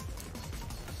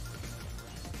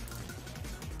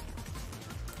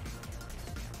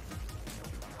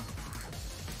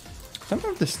 Some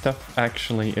of this stuff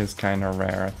actually is kind of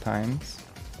rare at times.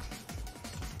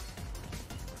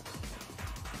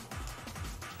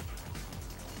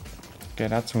 Okay,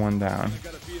 that's one down.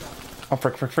 Oh,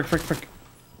 frick, frick, frick, frick, frick.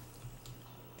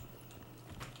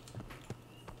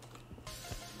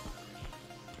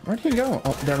 Where'd he go?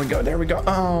 Oh, there we go, there we go.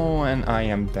 Oh, and I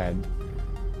am dead.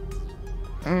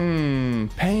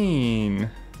 Pain.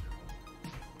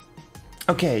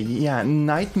 Okay, yeah,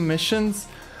 night missions,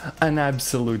 an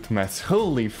absolute mess.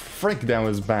 Holy frick, that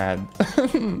was bad.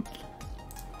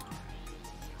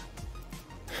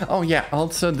 Oh yeah,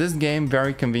 also this game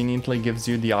very conveniently gives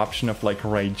you the option of like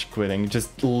rage quitting.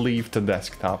 Just leave the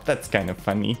desktop. That's kind of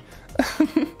funny.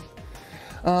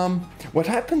 What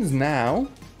happens now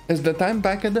is that I'm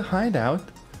back at the hideout,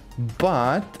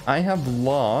 but I have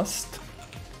lost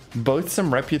both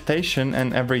some reputation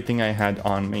and everything I had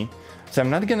on me. So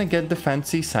I'm not gonna get the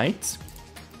fancy sights.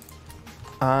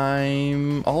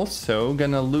 I'm also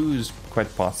gonna lose,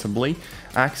 quite possibly,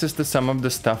 access to some of the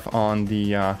stuff on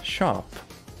the shop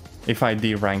if I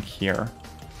D-rank here.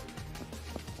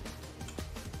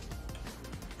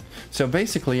 So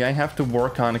basically I have to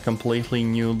work on a completely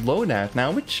new loadout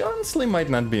now, which honestly might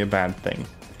not be a bad thing.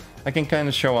 I can kind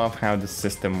of show off how the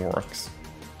system works.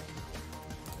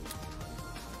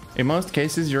 In most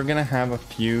cases you're gonna have a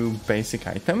few basic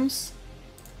items,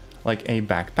 like a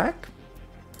backpack.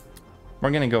 We're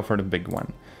gonna go for the big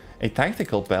one. A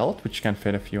tactical belt, which can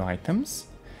fit a few items.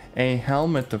 A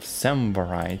helmet of some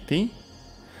variety.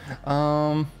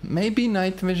 Maybe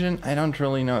night vision. I don't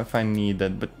really know if I need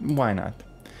it, but why not?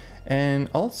 And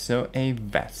also a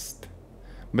vest.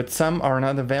 But some are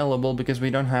not available because we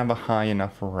don't have a high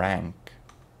enough rank.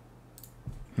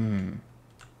 And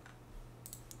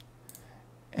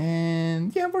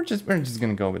yeah, we're just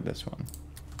gonna go with this one.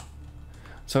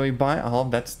 So we buy all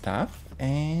that stuff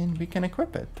and we can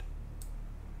equip it.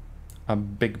 A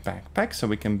big backpack so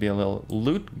we can be a little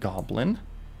loot goblin.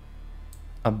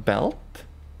 A belt.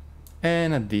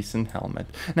 And a decent helmet.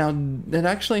 Now, it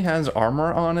actually has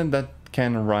armor on it that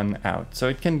can run out. So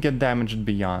it can get damaged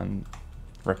beyond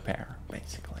repair,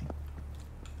 basically.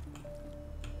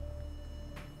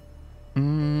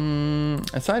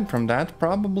 Aside from that,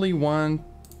 probably one...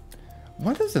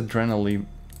 What does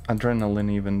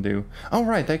adrenaline even do? Oh,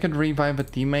 right, I could revive a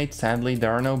teammate. Sadly,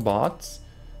 there are no bots.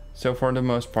 So for the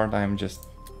most part, I'm just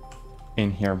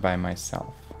in here by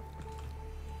myself.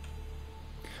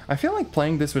 I feel like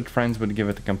playing this with friends would give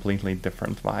it a completely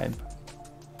different vibe.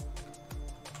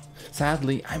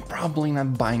 Sadly, I'm probably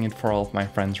not buying it for all of my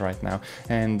friends right now,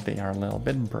 and they are a little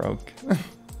bit broke.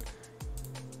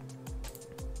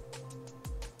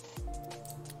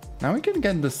 Now we can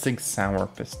get the Sig Sauer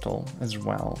pistol as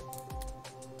well.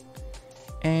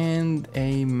 and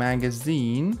a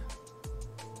magazine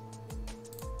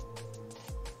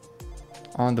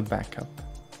on the backup.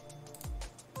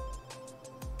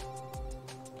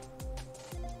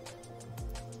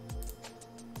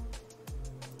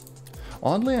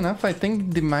 Oddly enough, I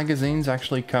think the magazines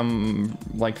actually come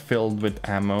like filled with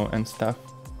ammo and stuff.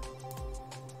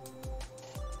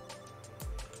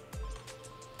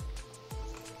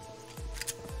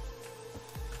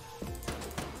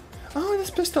 Oh, this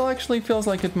pistol actually feels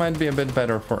like it might be a bit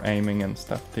better for aiming and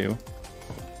stuff too.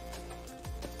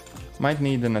 Might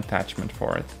need an attachment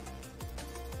for it.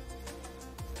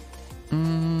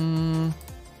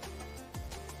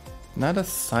 Not a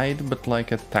sight, but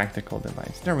like a tactical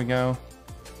device. There we go.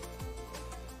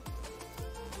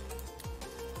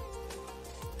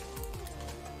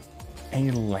 A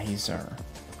laser.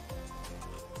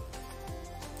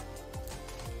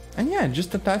 And yeah, it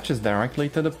just attaches directly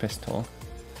to the pistol.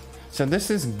 So this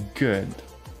is good.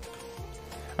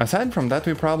 Aside from that,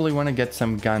 we probably want to get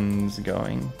some guns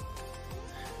going.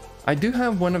 I do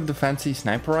have one of the fancy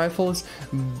sniper rifles,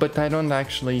 but I don't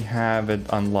actually have it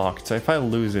unlocked, so if I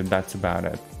lose it, that's about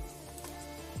it.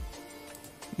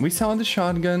 We saw the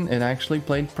shotgun, it actually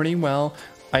played pretty well.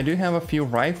 I do have a few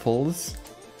rifles,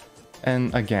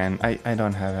 and again, I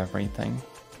don't have everything.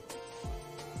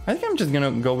 I think I'm just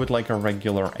gonna go with like a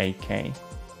regular AK.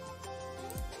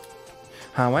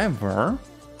 However,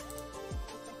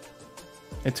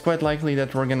 it's quite likely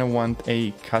that we're gonna want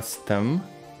a custom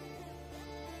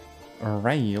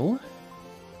rail.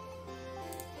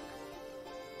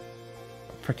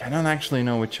 Frick, I don't actually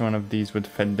know which one of these would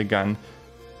fit the gun.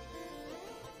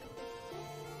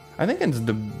 I think it's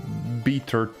the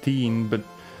B13, but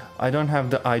I don't have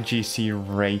the IGC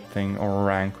rating or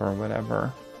rank or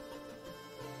whatever.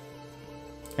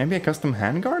 Maybe a custom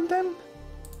handguard then?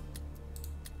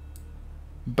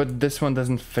 But this one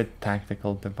doesn't fit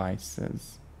tactical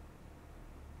devices.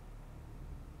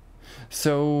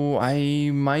 So I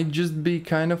might just be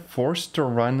kind of forced to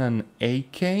run an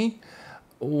AK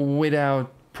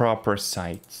without proper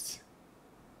sights.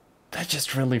 That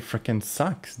just really freaking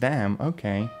sucks. Damn,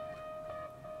 okay.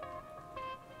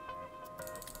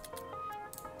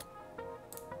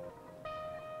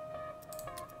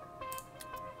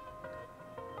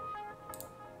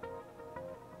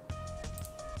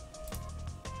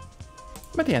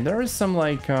 But yeah, there is some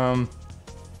like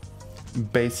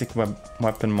basic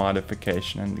weapon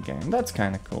modification in the game. That's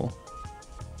kind of cool.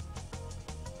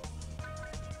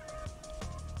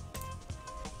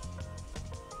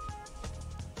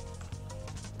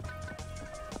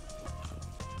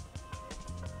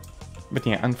 But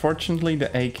yeah, unfortunately the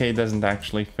AK doesn't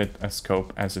actually fit a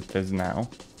scope as it is now.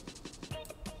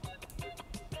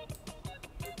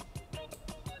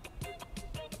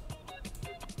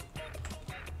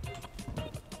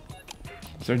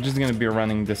 So we're just gonna be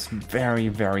running this very,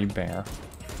 very bare.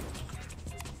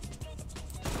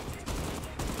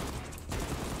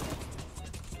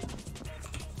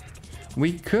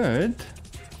 We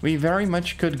very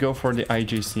much could go for the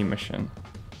IGC mission.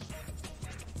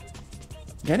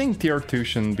 Getting tier 2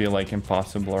 shouldn't be like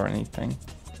impossible or anything.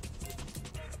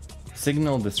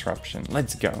 Signal disruption,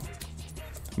 let's go.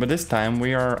 But this time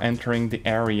we are entering the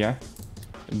area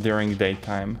during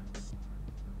daytime.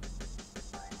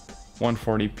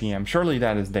 1:40 p.m. Surely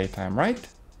that is daytime, right?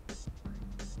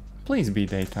 Please be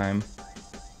daytime.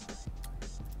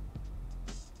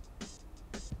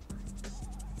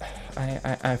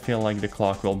 I feel like the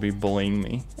clock will be bullying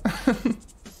me.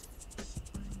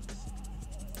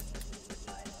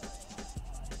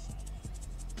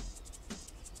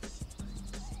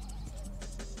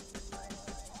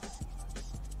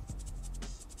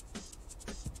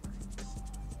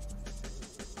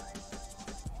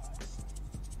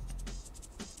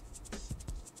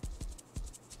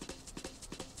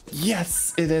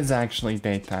 Yes, it is actually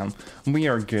daytime. We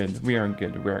are good. We are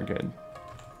good. We are good.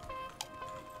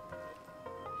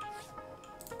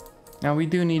 Now we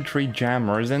do need 3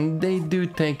 jammers, and they do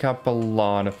take up a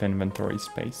lot of inventory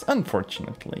space,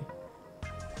 unfortunately.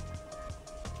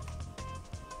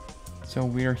 So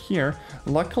we're here.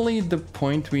 Luckily, the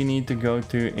point we need to go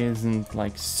to isn't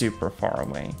like super far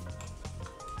away.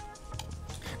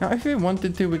 Now, if we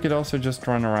wanted to, we could also just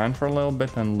run around for a little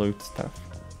bit and loot stuff.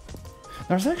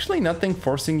 There's actually nothing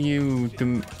forcing you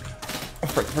to...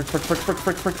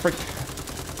 Frick.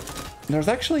 There's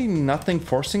actually nothing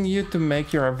forcing you to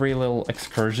make your every little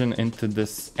excursion into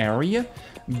this area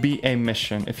be a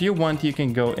mission. If you want, you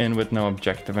can go in with no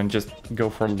objective and just go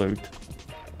for loot.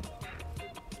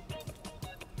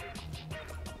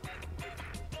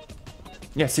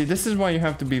 Yeah, see, this is why you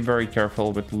have to be very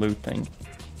careful with looting.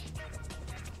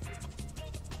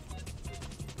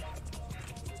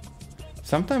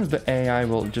 Sometimes the AI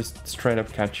will just straight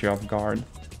up catch you off guard.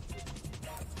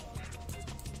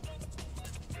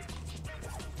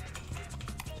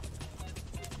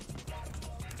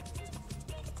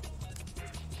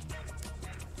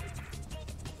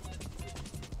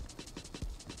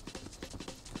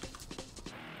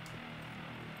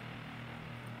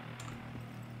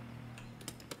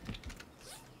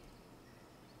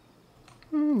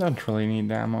 Don't really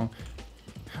need ammo.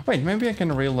 Wait, maybe I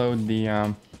can reload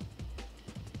the...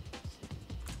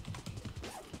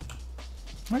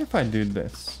 What if I do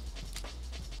this?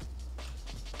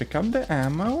 Pick up the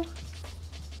ammo?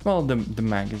 Well, the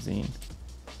magazine.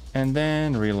 And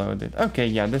then reload it. Okay,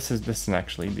 yeah, this is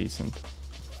actually decent.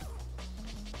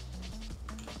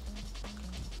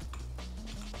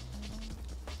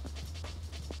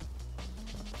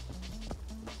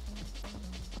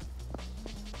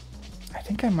 I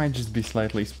think I might just be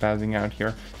slightly spazzing out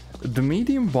here. The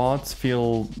medium bots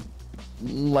feel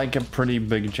like a pretty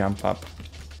big jump up.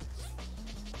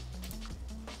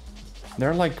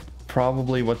 They're like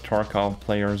probably what Tarkov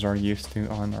players are used to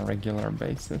on a regular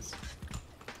basis.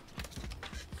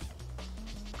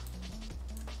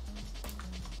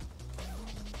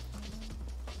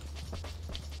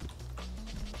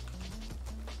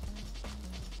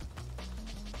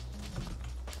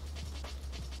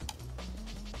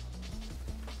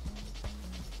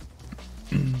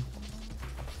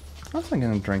 I'm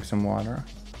gonna drink some water.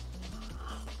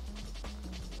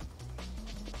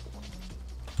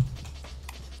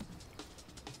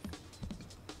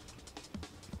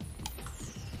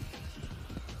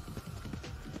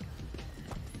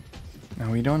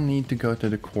 Now we don't need to go to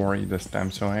the quarry this time,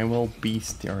 so I will be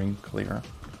steering clear.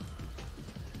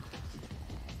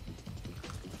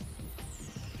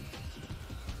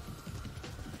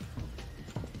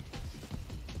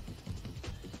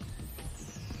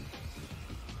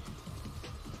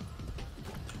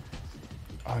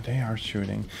 Oh, they are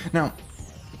shooting. Now,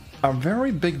 a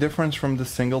very big difference from the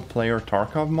single-player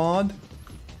Tarkov mod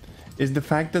is the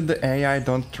fact that the AI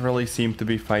don't really seem to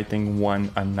be fighting one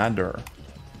another.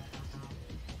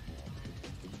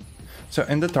 So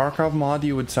in the Tarkov mod,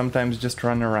 you would sometimes just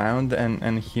run around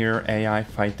and hear AI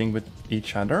fighting with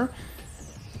each other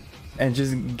and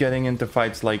just getting into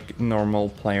fights like normal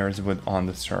players would on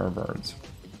the servers.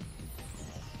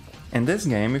 In this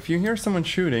game, if you hear someone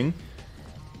shooting,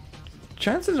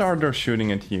 chances are they're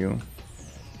shooting at you.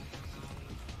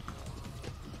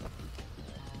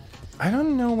 I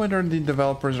don't know whether the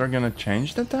developers are gonna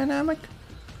change the dynamic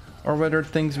or whether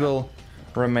things will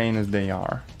remain as they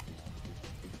are.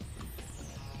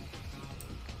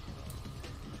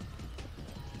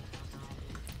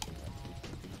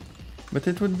 But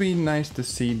it would be nice to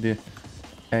see the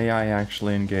AI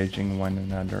actually engaging one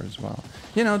another as well.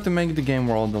 You know, to make the game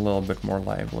world a little bit more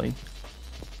lively.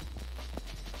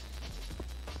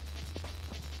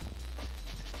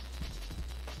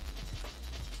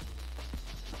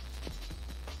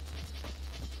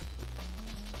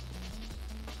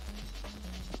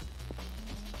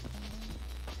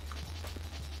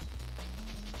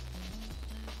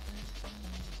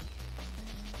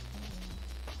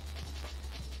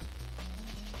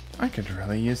 I could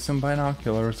really use some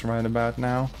binoculars right about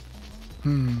now.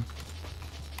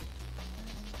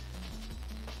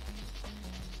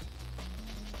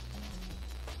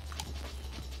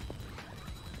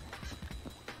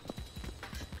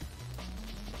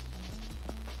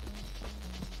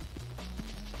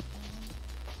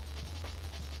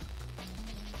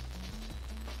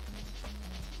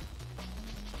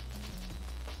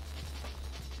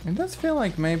 It does feel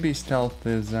like maybe stealth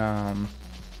is a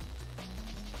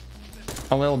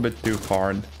little bit too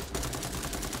hard.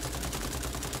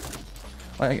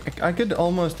 Like, I could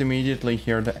almost immediately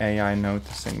hear the AI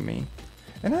noticing me.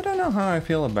 And I don't know how I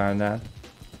feel about that.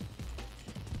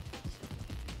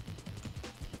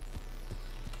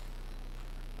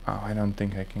 Oh, I don't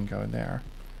think I can go there.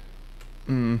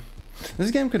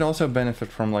 This game could also benefit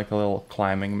from like a little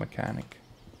climbing mechanic.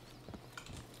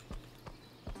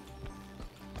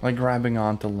 Like grabbing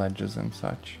onto ledges and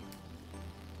such.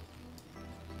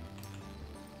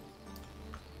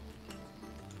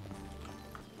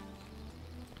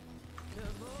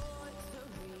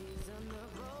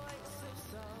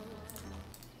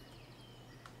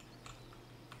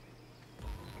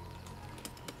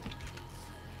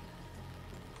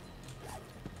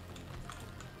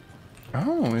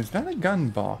 Oh, is that a gun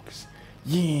box?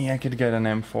 Yeah, I could get an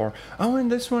M4. Oh,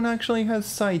 and this one actually has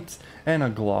sights and a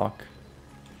Glock.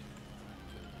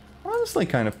 Honestly,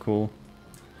 kind of cool.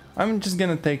 I'm just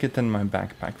gonna take it in my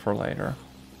backpack for later.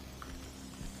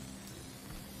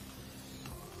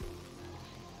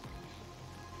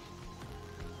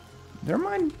 there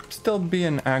might still be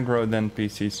an aggroed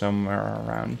NPC somewhere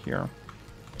around here.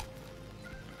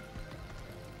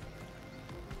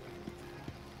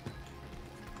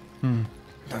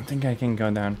 Don't think I can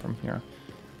go down from here.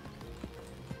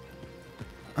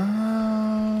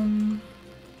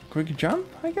 Quick jump,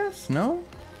 I guess? No?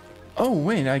 Oh,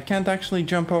 wait, I can't actually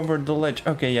jump over the ledge.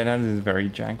 Okay, yeah, that is very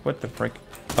jank. What the frick?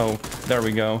 Oh, there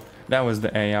we go. That was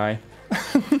the AI.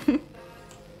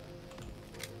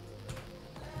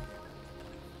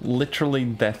 Literally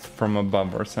death from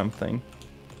above or something.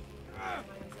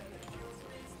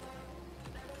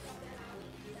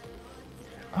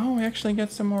 Oh, we actually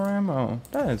get some more ammo.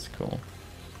 That is cool.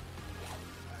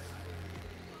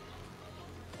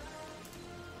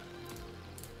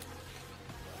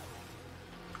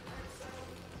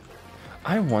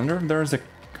 I wonder if there's a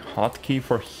hotkey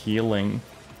for healing.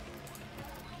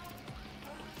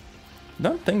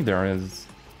 Don't think there is.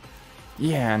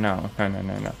 Yeah, no.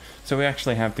 So we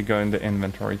actually have to go in the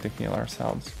inventory to heal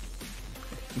ourselves.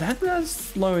 That does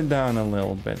slow it down a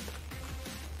little bit.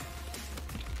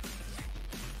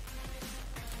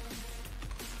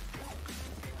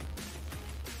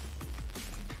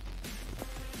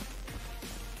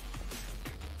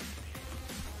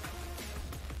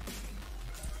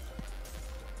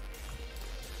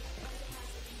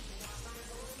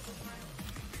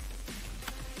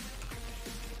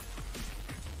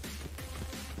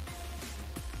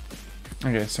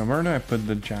 Okay, so where do I put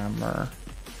the jammer?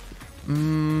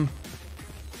 I'm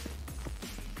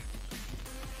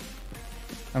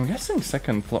guessing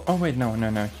second floor. Oh wait, no,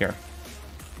 here.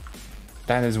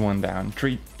 That is one down.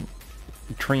 Three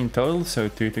in total, so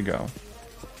 2 to go.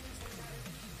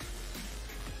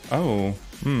 Oh,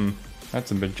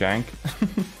 that's a bit jank.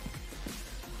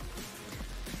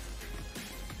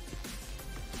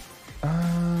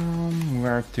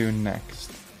 Where to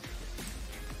next?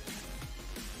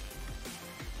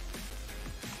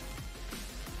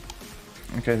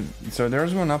 Okay, so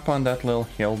there's one up on that little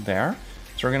hill there.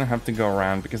 So we're gonna have to go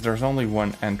around because there's only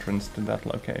one entrance to that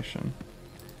location.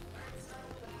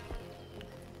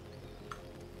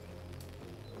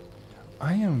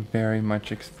 I am very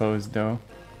much exposed though.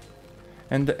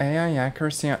 And the AI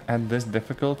accuracy at this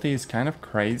difficulty is kind of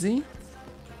crazy.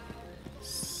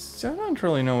 So I don't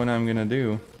really know what I'm gonna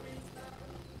do.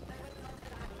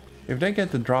 If they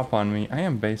get the drop on me, I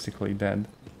am basically dead.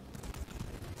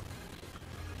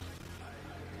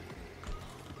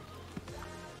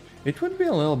 It would be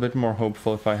a little bit more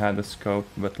hopeful if I had a scope,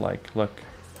 but like, look,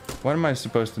 what am I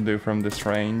supposed to do from this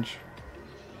range?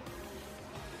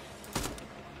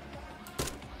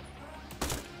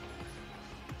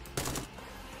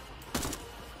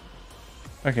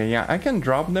 Okay, yeah, I can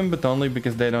drop them, but only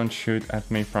because they don't shoot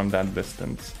at me from that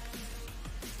distance.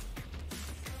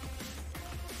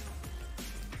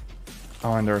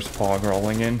 Oh, and there's fog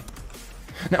rolling in.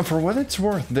 Now, for what it's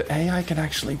worth, the AI can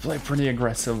actually play pretty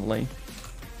aggressively.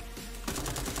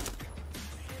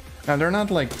 Now, they're not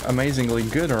like amazingly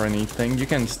good or anything. You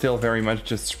can still very much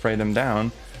just spray them down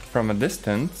from a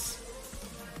distance.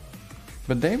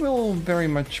 But they will very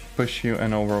much push you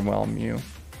and overwhelm you.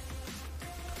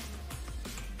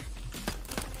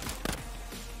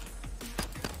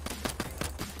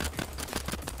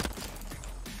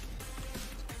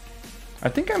 I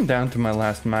think I'm down to my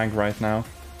last mag right now.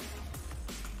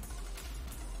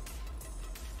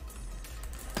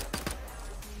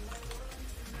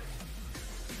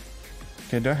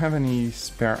 Okay, do I have any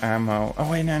spare ammo?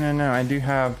 Oh wait, no, I do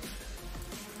have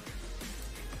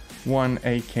one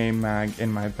AK mag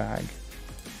in my bag.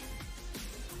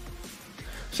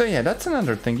 So yeah, that's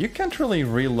another thing. You can't really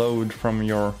reload from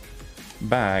your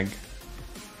bag.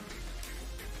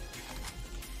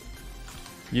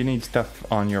 You need stuff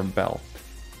on your belt.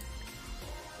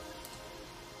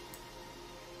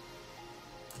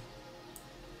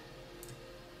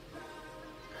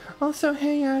 Also,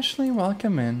 hey Ashley,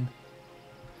 welcome in.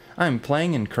 I'm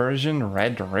playing Incursion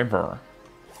Red River.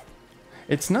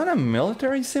 It's not a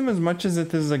military sim as much as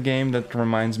it is a game that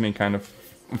reminds me kind of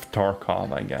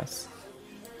Tarkov, I guess.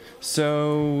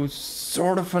 So,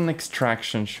 sort of an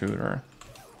extraction shooter.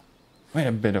 With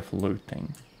a bit of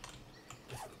looting.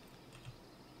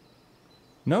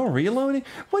 No reloading?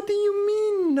 What do you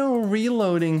mean no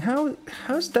reloading?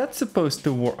 How's that supposed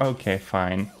to work? Okay,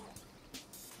 fine.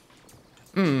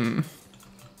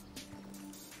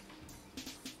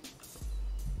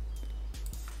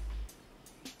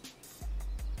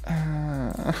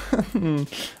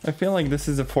 I feel like this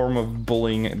is a form of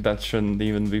bullying that shouldn't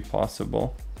even be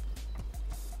possible.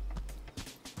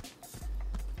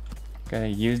 Okay,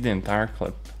 use the entire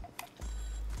clip.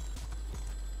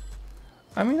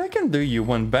 I mean, I can do you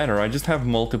one better. I just have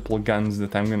multiple guns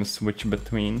that I'm gonna switch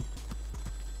between.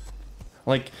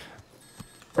 Like,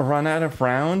 run out of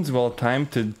rounds, well, time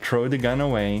to throw the gun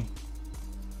away.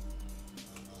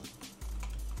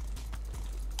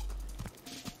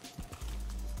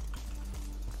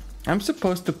 I'm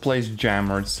supposed to place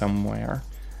jammers somewhere.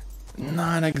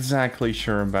 Not exactly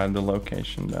sure about the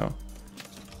location though.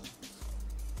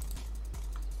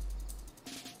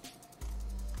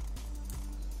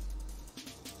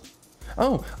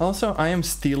 Oh, also I am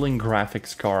stealing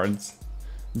graphics cards.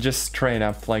 Just straight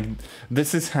up, like,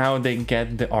 this is how they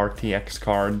get the RTX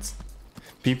cards.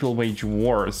 People wage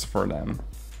wars for them.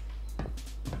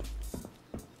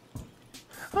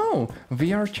 Oh,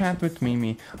 VR chat with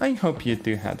Mimi. I hope you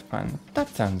two had fun.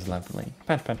 That sounds lovely.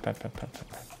 Pat, pat, pat, pat, pat, pat,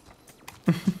 pat.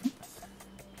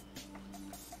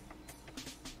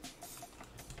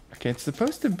 Okay, it's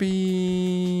supposed to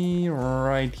be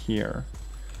right here.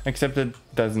 Except it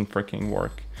doesn't freaking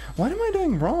work. What am I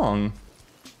doing wrong?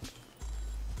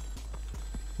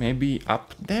 Maybe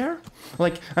up there?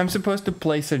 Like, I'm supposed to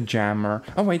place a jammer.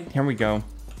 Oh wait, here we go.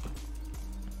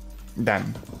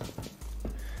 Damn.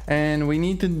 And we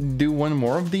need to do one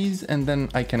more of these and then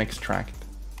I can extract.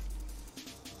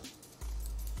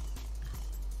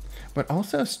 But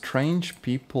also strange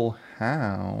people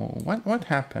how? What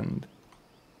happened?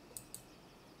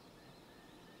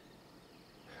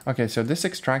 Okay, so this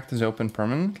extract is open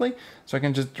permanently, so I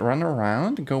can just run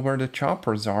around, go where the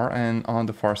choppers are, and on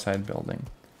the far side building.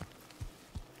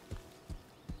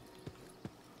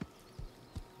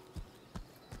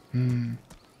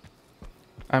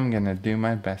 I'm gonna do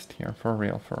my best here, for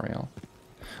real, for real.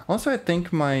 Also, I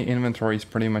think my inventory is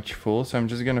pretty much full, so I'm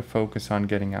just gonna focus on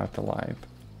getting out alive.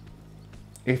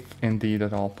 If indeed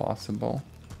at all possible.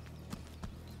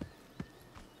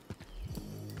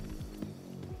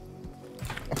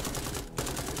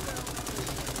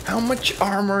 How much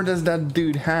armor does that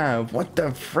dude have? What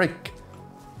the frick?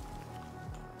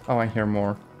 Oh, I hear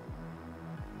more.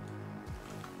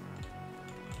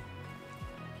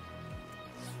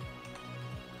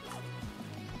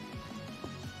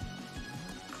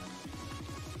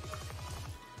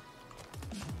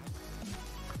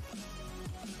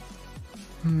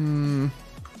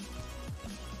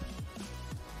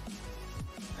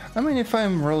 I mean, if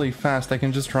I'm really fast, I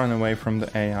can just run away from the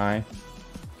AI.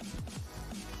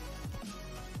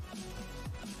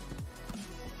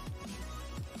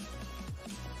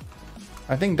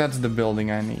 I think that's the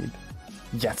building I need.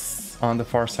 Yes! On the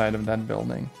far side of that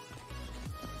building.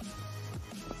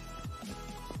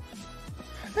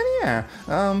 And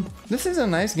yeah, this is a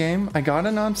nice game. I got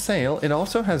it on sale. It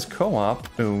also has co-op.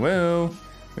 Ooh, woo.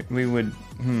 We would...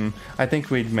 I think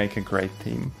we'd make a great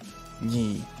team.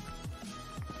 Yee.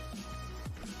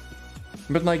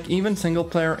 But like, even single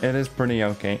player, it is pretty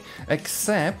okay.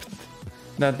 Except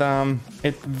that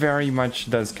it very much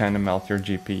does kind of melt your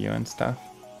GPU and stuff.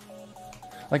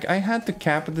 Like, I had to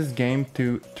cap this game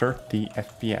to 30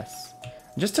 FPS.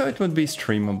 Just so it would be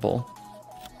streamable.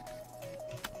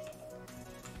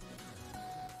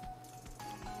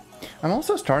 I'm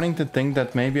also starting to think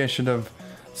that maybe I should have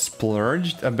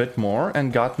splurged a bit more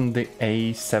and gotten the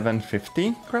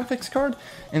A750 graphics card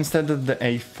instead of the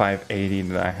A580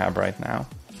 that I have right now.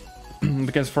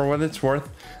 Because for what it's worth,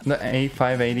 the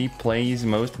A580 plays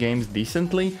most games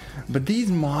decently, but these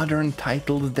modern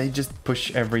titles, they just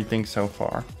push everything so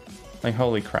far. Like,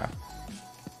 holy crap.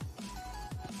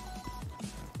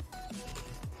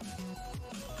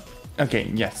 Okay,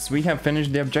 yes, we have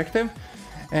finished the objective,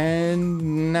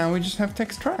 and now we just have to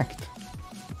extract.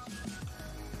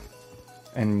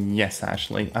 And yes,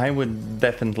 Ashley, I would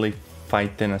definitely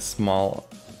fight in a small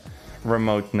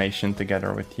remote nation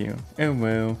together with you. Oh,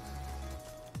 woo.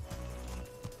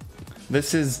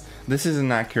 This is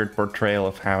an accurate portrayal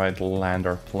of how I'd land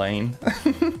our plane.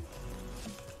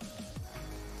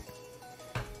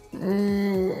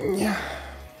 Yeah.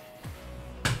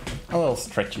 A little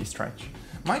stretchy stretch.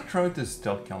 My throat is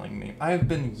still killing me. I've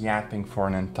been yapping for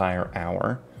an entire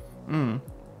hour. And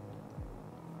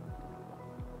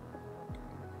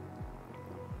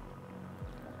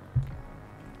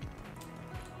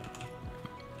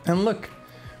look,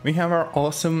 we have our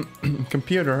awesome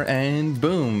computer and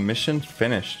boom, mission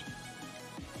finished.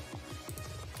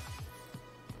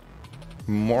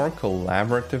 More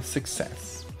collaborative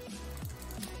success.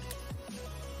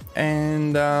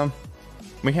 And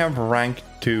we have rank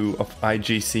 2 of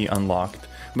IGC unlocked,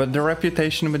 but the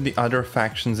reputation with the other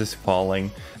factions is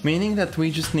falling, meaning that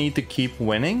we just need to keep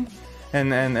winning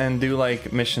and do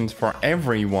like missions for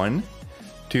everyone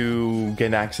to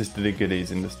get access to the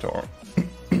goodies in the store.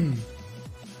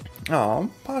 Oh,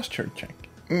 posture check.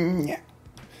 Yeah.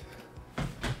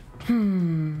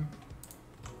 I'm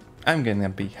gonna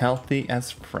be healthy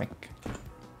as frick.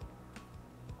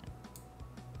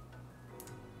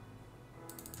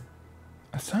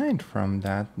 Aside from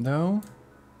that, though,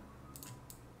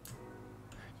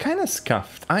 kind of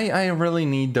scuffed. I really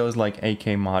need those like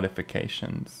AK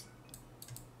modifications.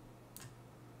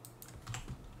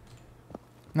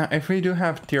 Now, if we do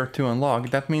have tier 2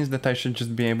 unlocked, that means that I should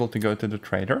just be able to go to the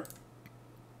trader,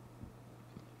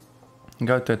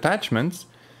 go to attachments,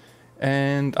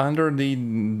 and under the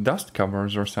dust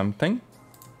covers or something,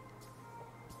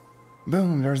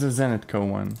 boom, there's a Zenitco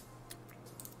one.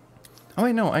 Oh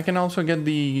wait, no, I can also get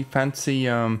the fancy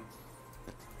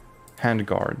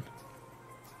handguard.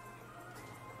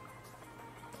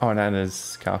 Oh, that is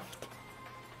scuffed.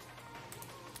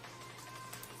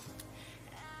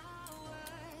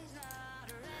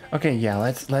 Okay, yeah,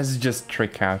 let's just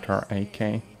trick out our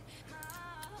AK.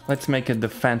 Let's make it the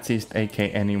fanciest AK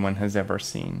anyone has ever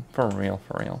seen. For real,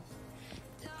 for real.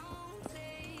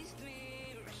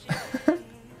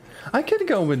 I could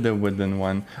go with the wooden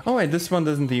one. Oh wait, this one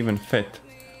doesn't even fit.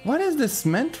 What is this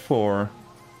meant for?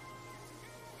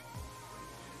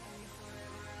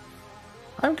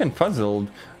 I'm confuzzled.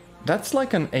 That's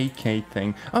like an AK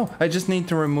thing. Oh, I just need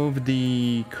to remove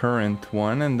the current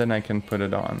one and then I can put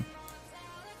it on.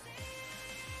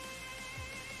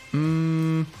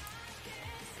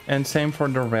 And same for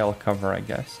the rail cover, I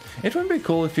guess. It would be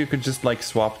cool if you could just like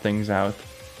swap things out.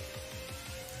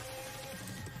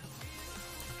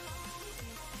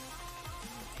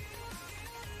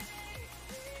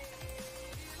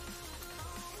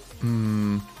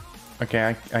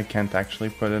 Okay, I can't actually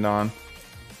put it on.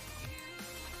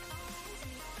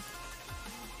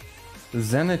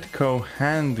 Zenitco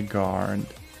handguard.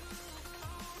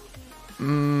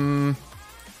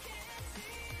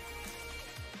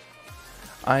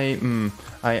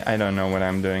 I don't know what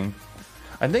I'm doing.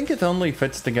 I think it only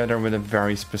fits together with a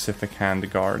very specific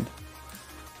handguard.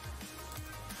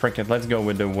 Frick it, let's go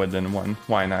with the wooden one.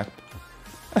 Why not?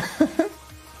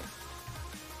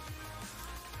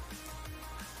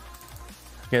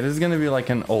 Yeah, this is gonna be like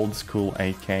an old school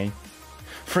AK.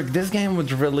 Frick, this game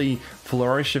would really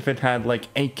flourish if it had like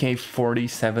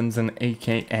AK-47s and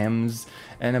AKMs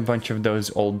and a bunch of those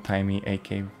old-timey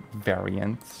AK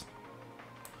variants.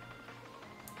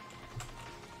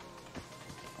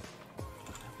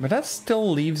 But that still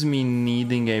leaves me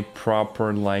needing a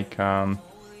proper like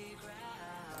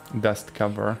dust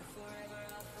cover.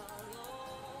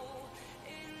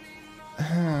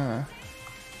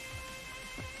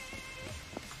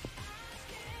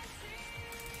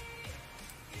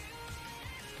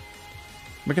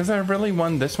 Because I really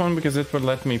want this one because it would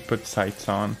let me put sights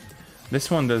on. This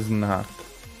one does not.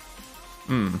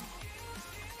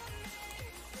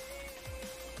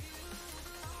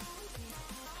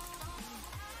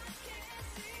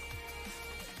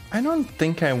 I don't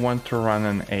think I want to run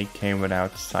an AK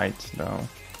without sights though.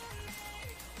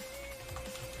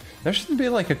 There should be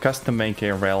like a custom AK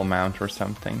rail mount or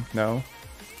something, no?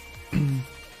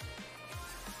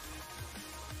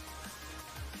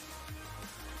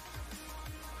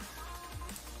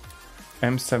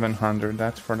 M700,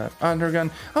 that's for that undergun.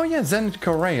 Oh yeah,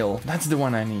 Zenitco rail, that's the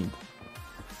one I need.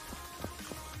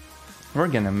 We're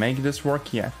gonna make this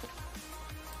work yet.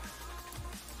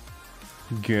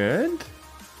 Good.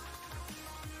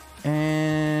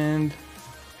 And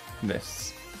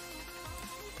this.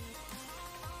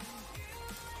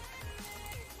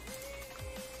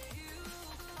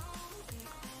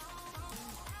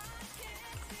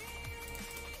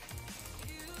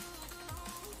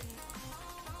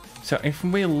 So if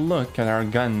we look at our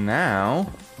gun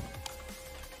now,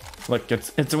 look,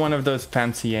 it's one of those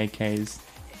fancy AKs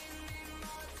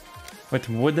with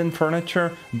wooden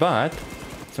furniture, but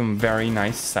some very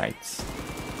nice sights.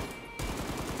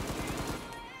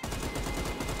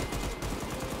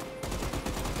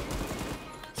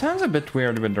 Sounds a bit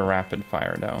weird with the rapid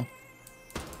fire though.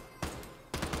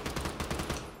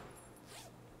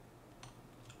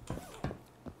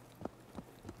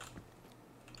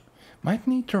 Might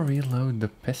need to reload the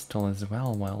pistol as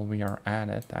well while we are at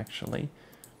it, actually.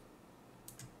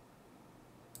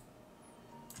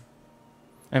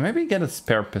 And maybe get a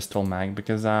spare pistol mag,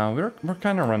 because we're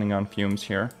kind of running on fumes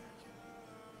here.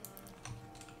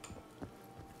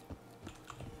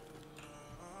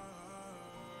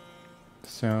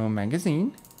 So,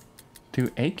 magazine,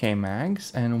 2 AK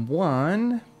mags, and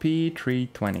 1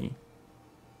 P320.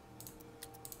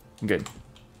 Good.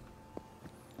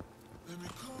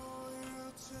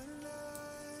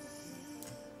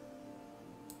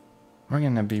 We're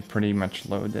gonna be pretty much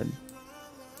loaded.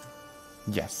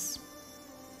 Yes.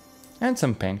 And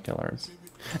some painkillers.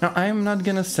 Now I am not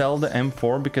gonna sell the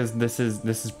M4 because this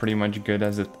is pretty much good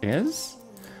as it is.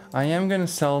 I am gonna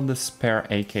sell the spare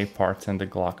AK parts and the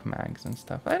Glock mags and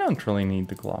stuff. I don't really need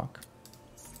the Glock.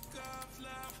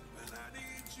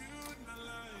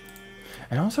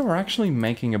 And also we're actually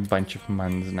making a bunch of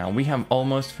muns now. We have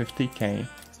almost 50k.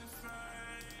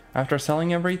 After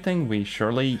selling everything, we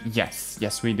surely...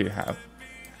 Yes, we do have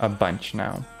a bunch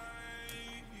now.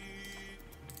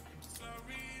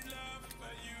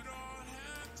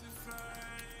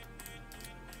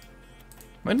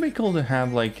 Might be cool to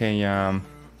have like a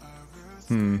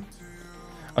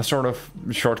sort of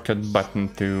shortcut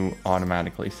button to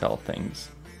automatically sell things.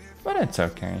 But it's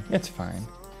okay, it's fine.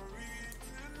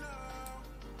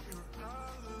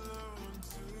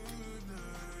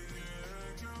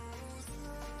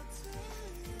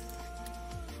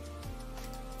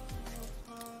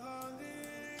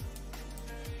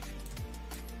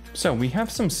 So we have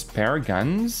some spare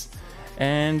guns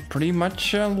and pretty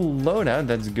much a loadout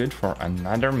that's good for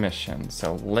another mission.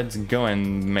 So let's go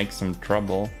and make some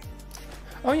trouble.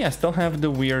 Oh yeah, still have the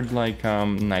weird like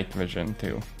night vision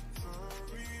too.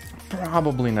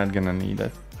 Probably not gonna need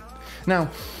it. Now,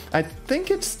 I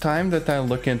think it's time that I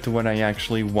look into what I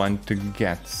actually want to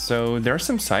get. So there are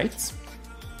some sights.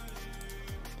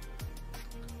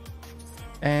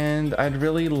 And I'd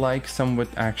really like some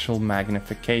with actual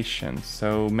magnification.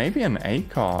 So maybe an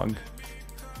ACOG.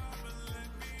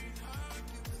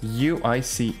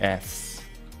 UICS.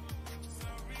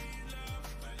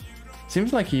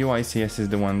 Seems like UICS is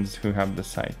the ones who have the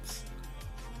sights.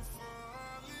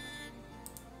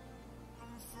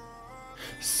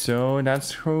 So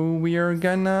that's who we are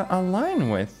gonna align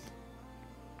with.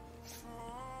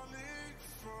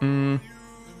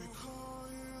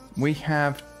 We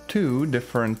have 2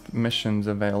 different missions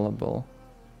available.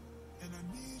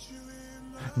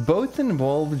 Both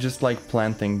involve just like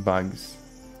planting bugs.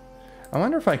 I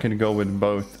wonder if I could go with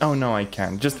both. Oh no, I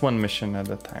can't. Just one mission at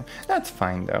a time. That's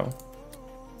fine though.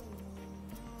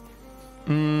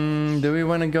 Do we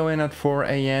want to go in at 4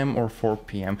 AM or 4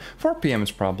 PM? 4 PM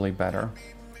is probably better.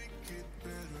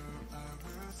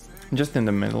 Just in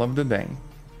the middle of the day.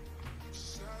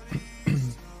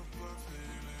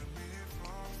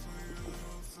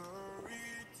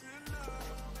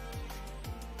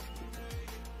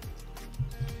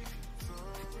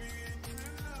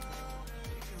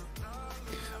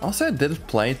 Also, I did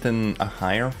play it in a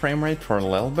higher frame rate for a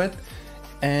little bit,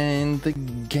 and the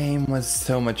game was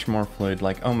so much more fluid,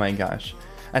 like, oh my gosh.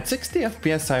 At 60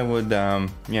 FPS I would,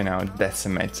 you know,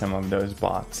 decimate some of those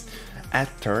bots. At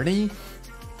 30,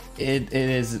 it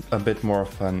is a bit more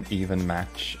of an even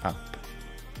match up.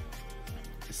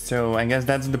 So I guess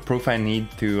that's the proof I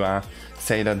need to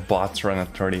say that bots run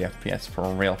at 30 FPS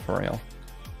for real, for real.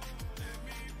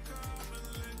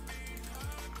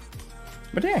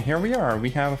 But yeah, here we are.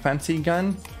 We have a fancy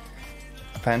gun,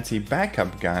 a fancy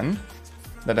backup gun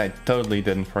that I totally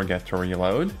didn't forget to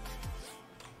reload,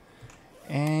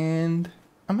 and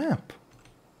a map.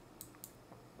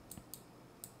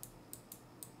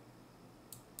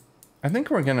 I think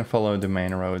we're gonna follow the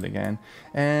main road again,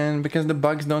 and because the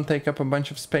bugs don't take up a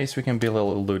bunch of space, we can be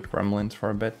little loot gremlins for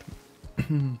a bit.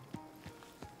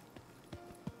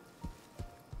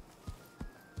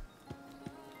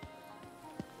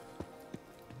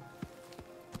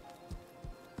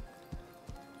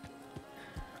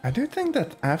 I do think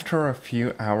that after a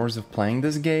few hours of playing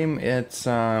this game, its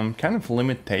kind of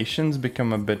limitations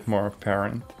become a bit more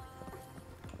apparent.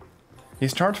 You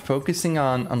start focusing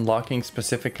on unlocking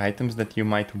specific items that you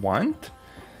might want,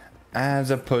 as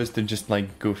opposed to just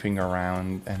like goofing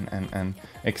around and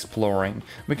exploring,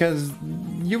 because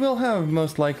you will have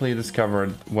most likely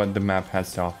discovered what the map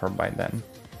has to offer by then.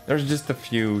 There's just a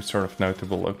few sort of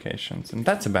notable locations, and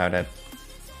that's about it.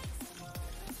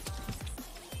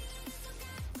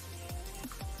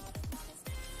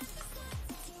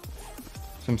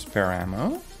 Some spare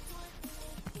ammo.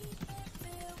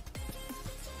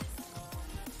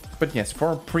 But yes,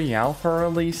 for a pre-alpha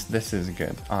release, this is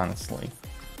good, honestly.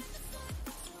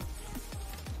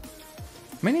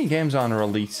 Many games on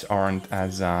release aren't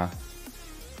as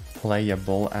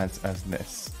playable as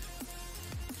this.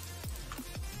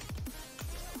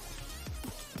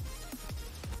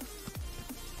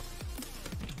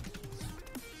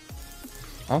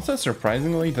 Also,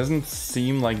 surprisingly, it doesn't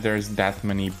seem like there's that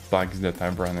many bugs that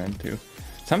I've run into.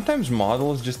 Sometimes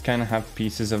models just kind of have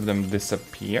pieces of them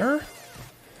disappear,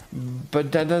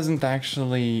 but that doesn't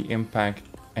actually impact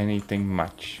anything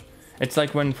much. It's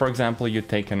like when, for example, you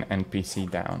take an NPC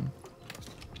down.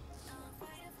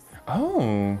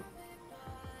 Oh,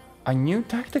 a new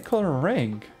tactical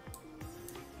rig.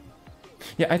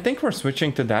 Yeah, I think we're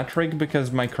switching to that rig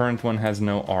because my current one has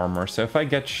no armor, so if I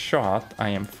get shot, I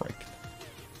am fricked.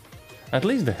 At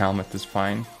least the helmet is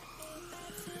fine.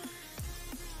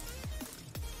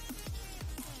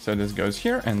 So this goes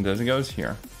here, and this goes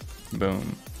here.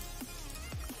 Boom.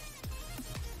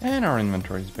 And our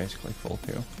inventory is basically full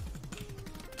too.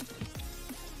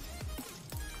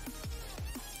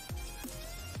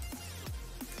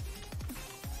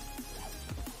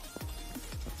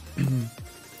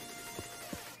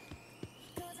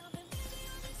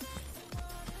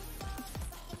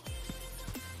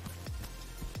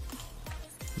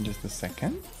 Just a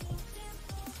second.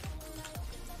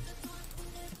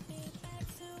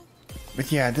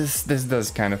 But yeah, this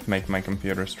does kind of make my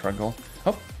computer struggle.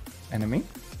 Oh, enemy.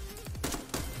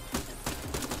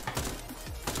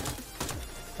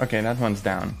 Okay, that one's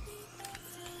down.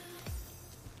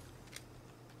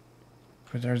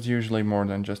 But there's usually more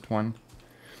than just one.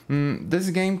 This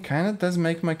game kind of does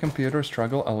make my computer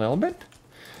struggle a little bit.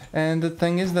 And the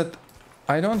thing is that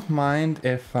I don't mind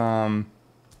if the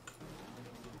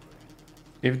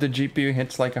GPU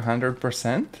hits like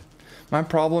 100%. My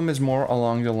problem is more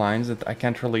along the lines that I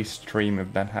can't really stream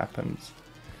if that happens.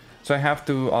 So I have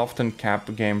to often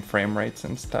cap game frame rates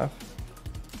and stuff.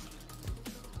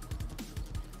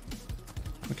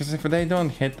 Because if they don't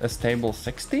hit a stable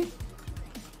 60,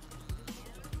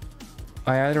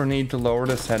 I either need to lower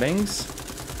the settings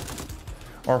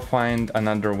or find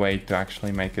another way to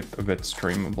actually make it a bit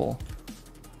streamable.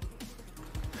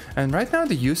 And right now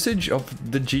the usage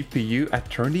of the GPU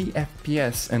at 30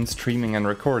 FPS and streaming and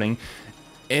recording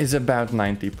is about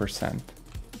 90%.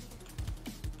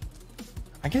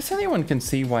 I guess anyone can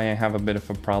see why I have a bit of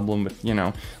a problem with, you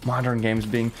know, modern games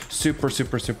being super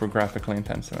graphically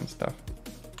intensive and stuff.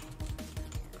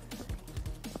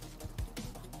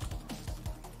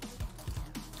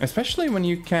 Especially when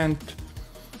you can't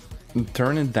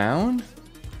turn it down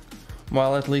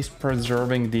while at least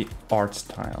preserving the art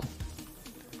style.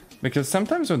 Because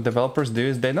sometimes what developers do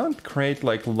is they don't create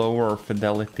like lower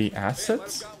fidelity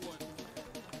assets.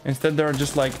 Instead they're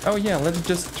just like, oh yeah, let's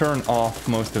just turn off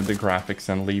most of the graphics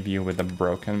and leave you with a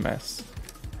broken mess.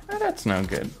 And that's no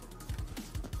good.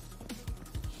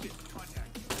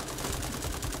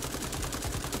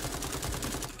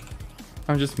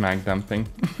 I'm just mag dumping.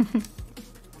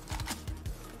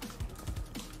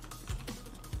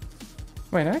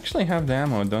 Wait, I actually have the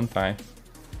ammo, don't I?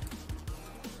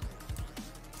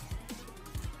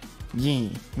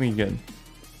 Yee, we good.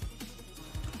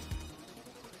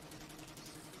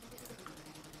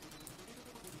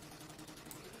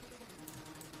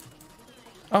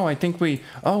 Oh, I think we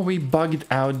bugged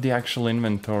out the actual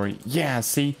inventory. Yeah,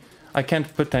 see? I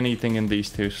can't put anything in these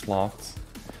two slots.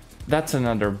 That's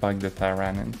another bug that I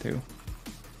ran into.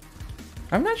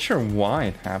 I'm not sure why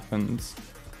it happens.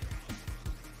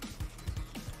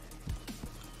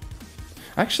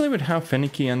 Actually, with how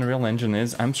finicky Unreal Engine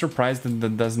is, I'm surprised that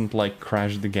that doesn't, like,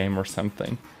 crash the game or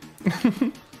something.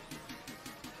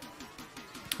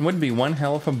 Would be one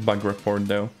hell of a bug report,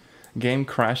 though. Game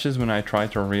crashes when I try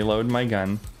to reload my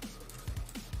gun.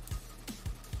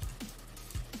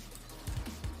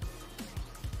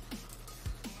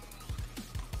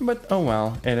 But oh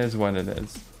well, it is what it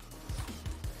is.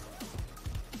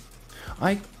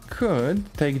 I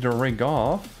could take the rig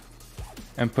off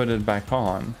and put it back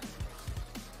on.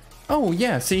 Oh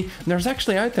yeah, see, there's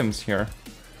actually items here.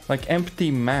 Like empty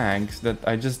mags that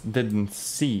I just didn't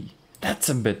see. That's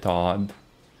a bit odd.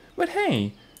 But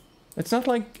hey, it's not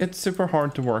like it's super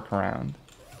hard to work around.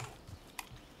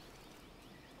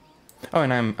 Oh,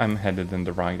 and I'm headed in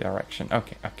the right direction.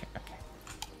 Okay.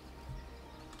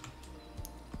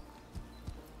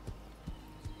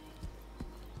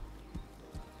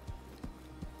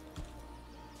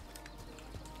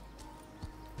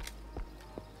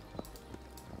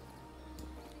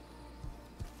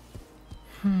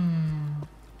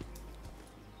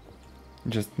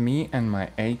 Just me and my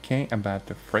AK about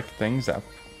to frick things up.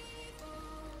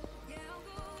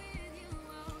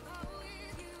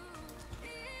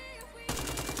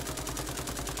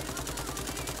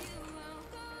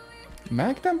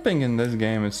 Mag dumping in this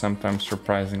game is sometimes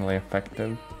surprisingly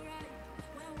effective.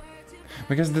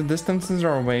 Because the distances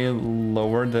are way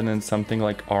lower than in something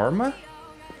like Arma.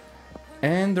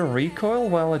 And the recoil,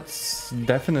 while it's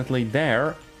definitely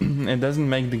there, it doesn't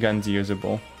make the guns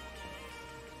usable.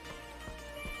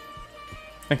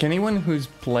 Like anyone who's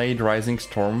played Rising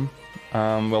Storm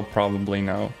will probably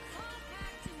know.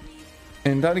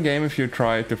 In that game, if you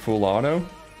try to full auto,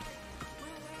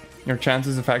 your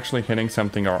chances of actually hitting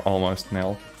something are almost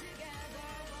nil.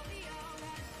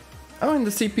 Oh, and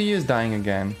the CPU is dying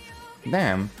again.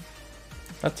 Damn.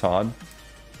 That's odd.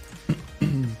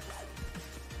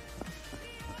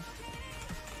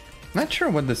 Not sure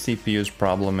what the CPU's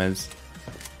problem is.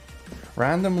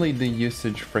 Randomly the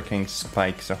usage freaking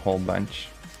spikes a whole bunch.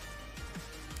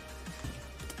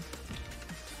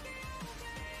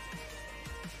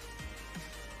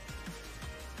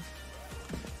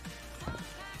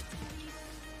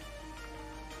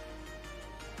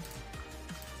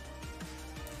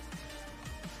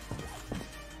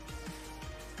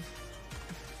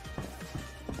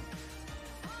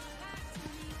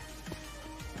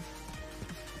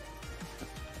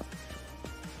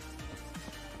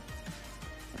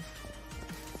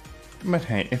 But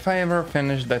hey, if I ever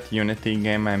finish that Unity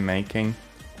game I'm making,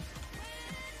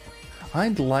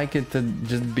 I'd like it to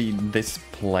just be this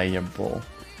playable.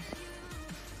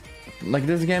 Like,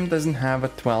 this game doesn't have a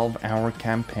 12-hour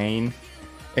campaign,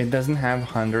 it doesn't have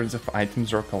hundreds of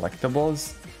items or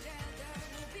collectibles,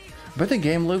 but the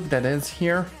game loop that is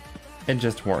here, it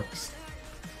just works.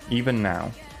 Even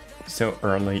now, so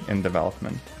early in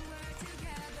development.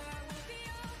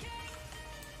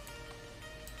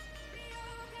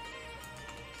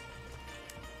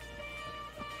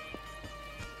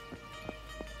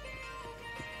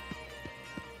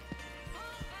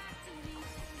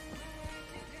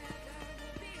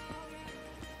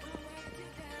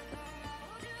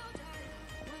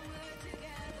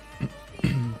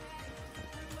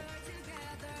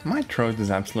 My throat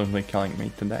is absolutely killing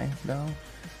me today, though.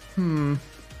 I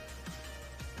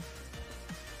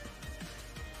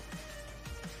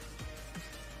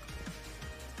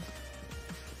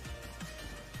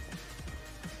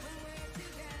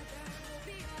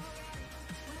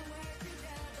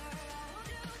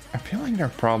feel like there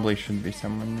probably should be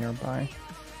someone nearby.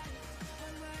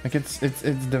 Like, it's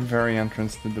the very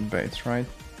entrance to the base, right?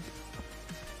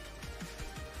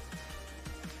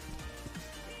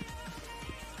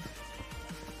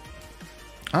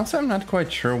 Also, I'm not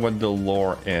quite sure what the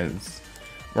lore is.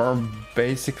 We're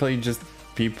basically just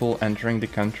people entering the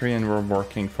country and we're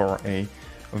working for a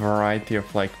variety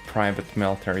of like private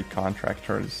military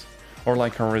contractors or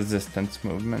like a resistance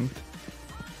movement.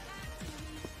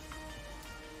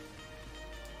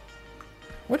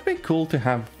 Would be cool to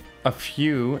have a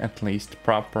few, at least,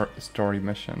 proper story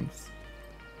missions.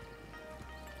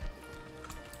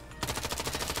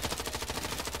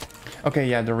 Okay,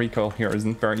 yeah, the recoil here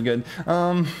isn't very good.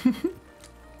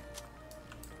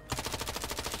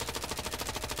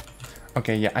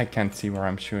 Okay, yeah, I can't see where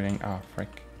I'm shooting. Oh,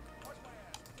 frick.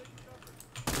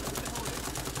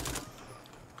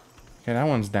 Okay, that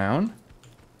one's down.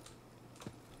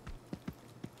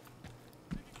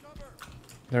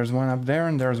 There's one up there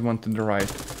and there's one to the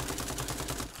right.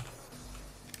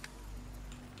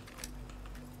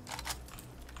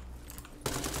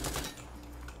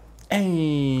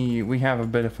 Hey, we have a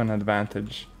bit of an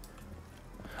advantage.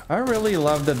 I really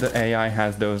love that the AI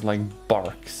has those like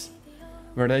barks,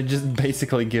 where they just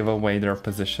basically give away their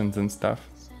positions and stuff.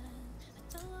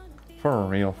 For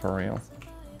real, for real.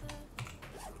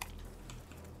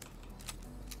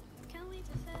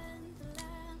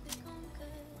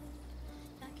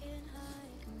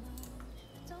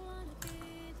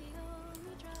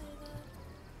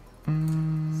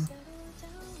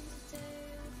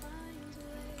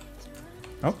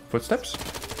 Oh, footsteps.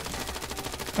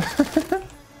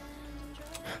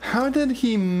 How did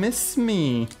he miss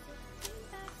me?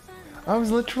 I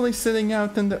was literally sitting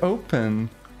out in the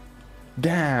open.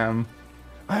 Damn.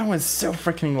 I was so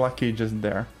freaking lucky just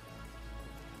there.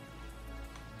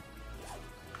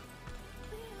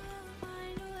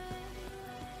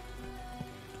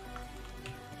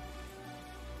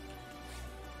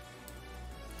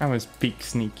 I was peak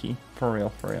sneaky. For real,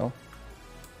 for real.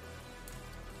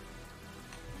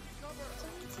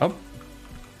 Oh.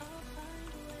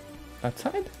 That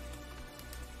side?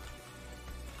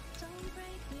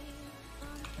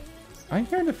 I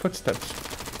hear the footsteps.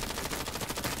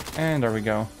 And there we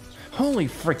go. Holy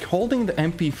frick, holding the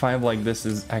MP5 like this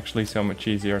is actually so much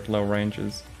easier at low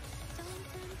ranges.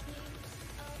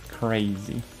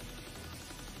 Crazy.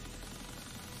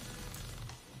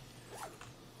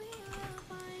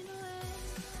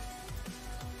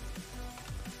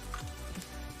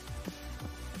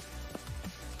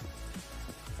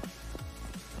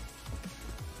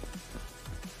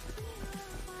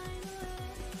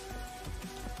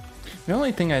 The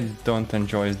only thing I don't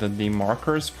enjoy is that the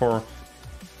markers for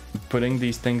putting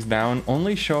these things down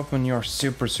only show up when you're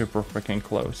super freaking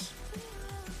close.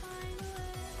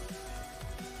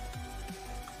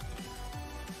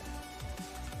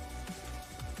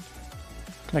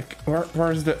 Like,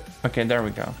 where's the... Okay, there we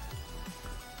go.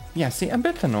 Yeah, see, a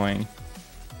bit annoying.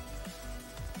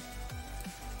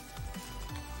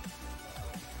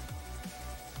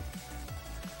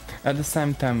 At the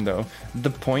same time though, the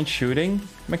point shooting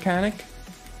mechanic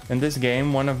in this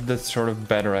game, one of the sort of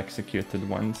better executed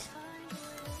ones.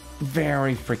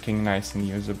 Very freaking nice and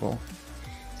usable.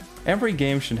 Every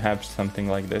game should have something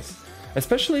like this.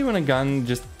 Especially when a gun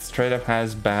just straight up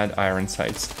has bad iron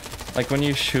sights. Like when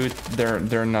you shoot,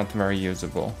 they're not very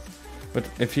usable. But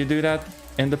if you do that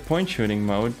in the point shooting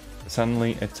mode,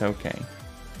 suddenly it's okay.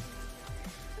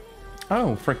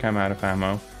 Oh, frick, I'm out of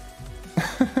ammo.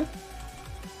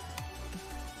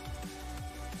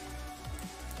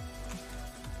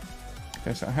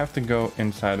 Okay, so I have to go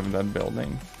inside of that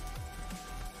building.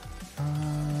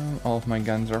 All of my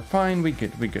guns are fine. We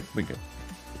good.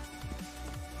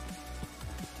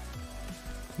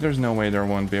 There's no way there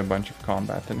won't be a bunch of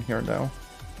combat in here, though.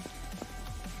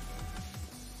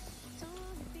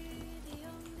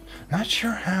 Not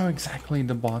sure how exactly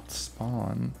the bots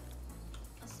spawn.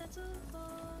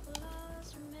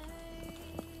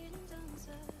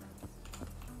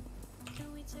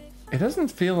 It doesn't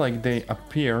feel like they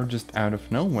appear just out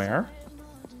of nowhere.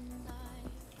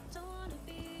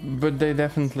 But they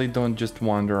definitely don't just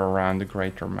wander around the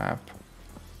greater map.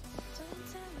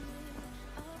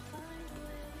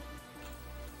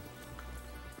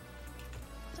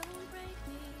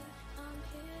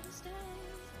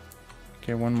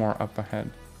 Okay, one more up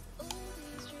ahead.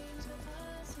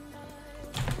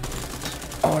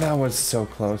 Oh, that was so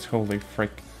close. Holy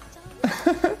frick.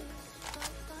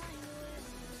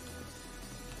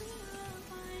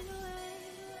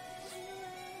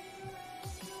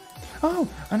 Oh,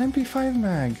 an MP5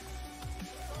 mag.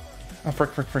 Oh,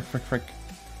 frick.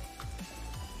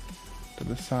 To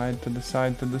the side, to the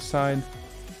side, to the side.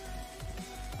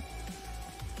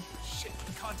 Shit,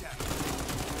 contact.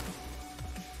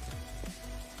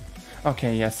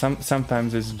 Okay, yeah,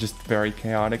 sometimes it's just very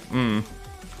chaotic.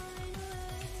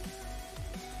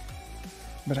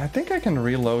 But I think I can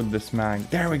reload this mag.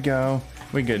 There we go.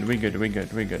 We good.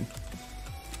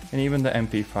 And even the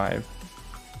MP5.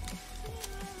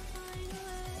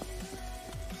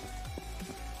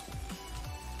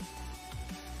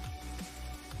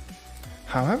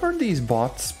 However these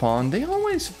bots spawn, they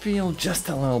always feel just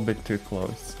a little bit too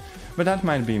close. But that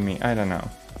might be me, I don't know.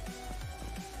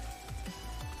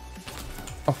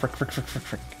 Oh,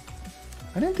 frick.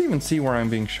 I didn't even see where I'm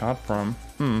being shot from.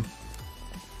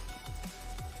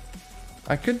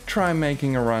 I could try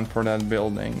making a run for that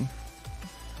building.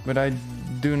 But I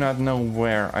do not know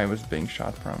where I was being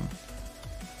shot from.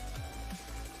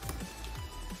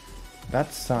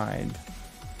 That side.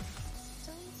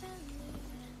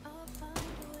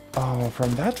 Oh,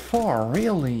 from that far,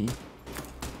 really?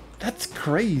 That's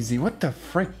crazy, what the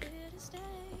frick?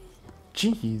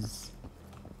 Jeez.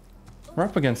 We're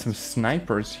up against some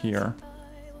snipers here.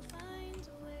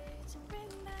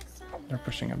 They're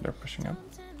pushing up.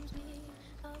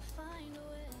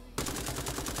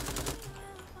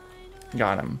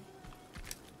 Got him.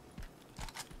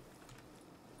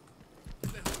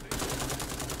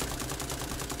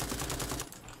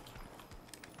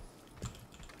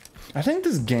 I think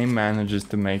this game manages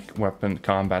to make weapon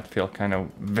combat feel kind of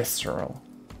visceral.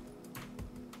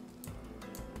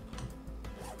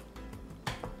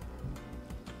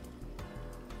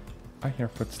 I hear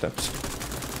footsteps.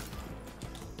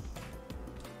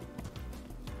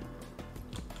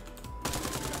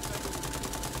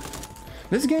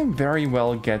 This game very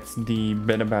well gets the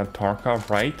bit about Tarkov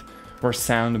right, where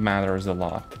sound matters a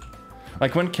lot.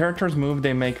 Like when characters move,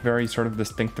 they make very sort of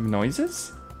distinctive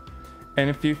noises. And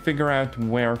if you figure out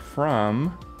where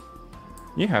from,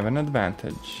 you have an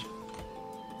advantage.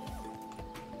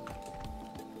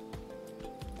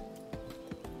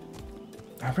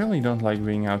 I really don't like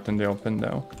being out in the open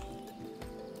though.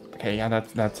 Okay, yeah,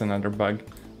 that's another bug.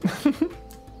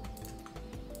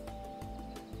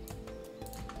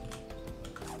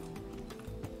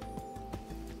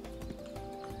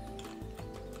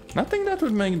 Nothing that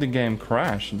would make the game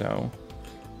crash though.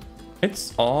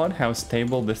 It's odd how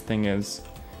stable this thing is,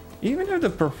 even if the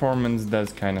performance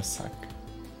does kind of suck.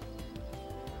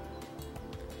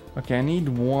 Okay, I need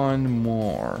one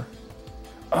more.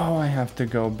 Oh, I have to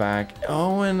go back.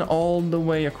 Oh, and all the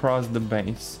way across the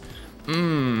base.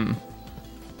 Oh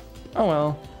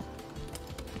well.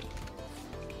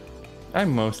 I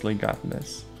mostly got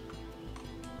this.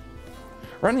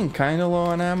 Running kinda low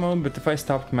on ammo, but if I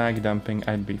stopped mag dumping,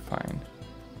 I'd be fine.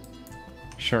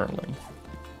 Surely.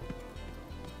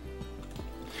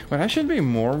 What I should be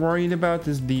more worried about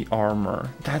is the armor.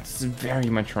 That's very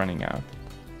much running out.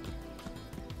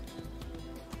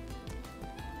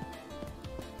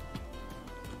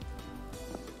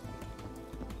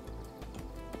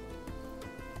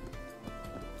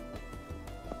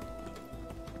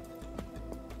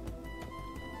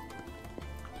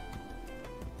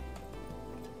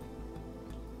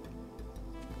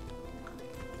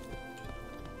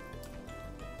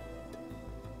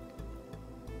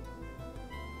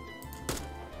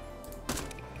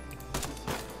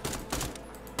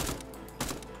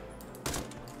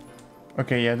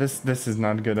 Okay, yeah, this is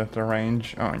not good at the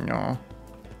range. Oh no.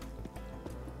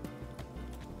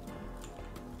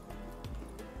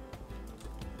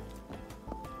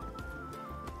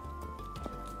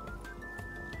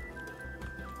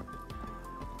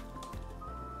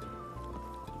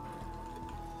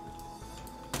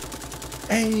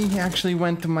 Hey, he actually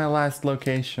went to my last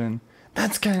location.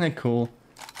 That's kind of cool.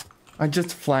 I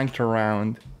just flanked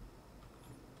around.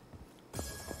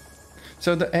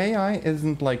 So the AI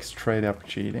isn't like straight up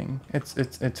cheating.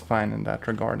 It's fine in that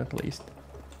regard at least.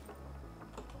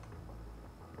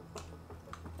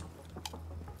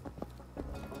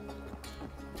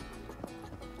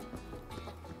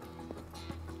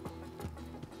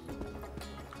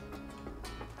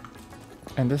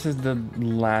 And this is the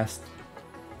last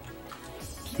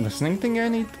listening thing I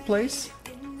need to place.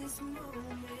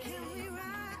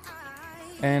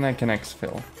 And I can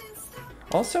exfil.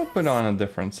 Also put on a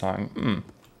different song.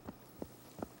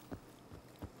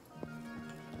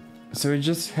 So we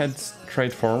just head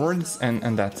straight forwards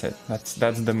and that's it. That's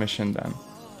the mission done.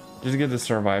 Just get to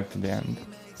survive to the end.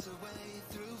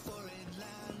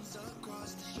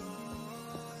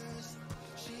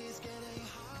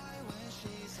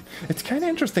 It's kind of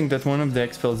interesting that one of the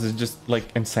exfils is just like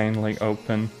insanely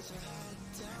open.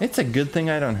 It's a good thing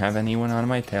I don't have anyone on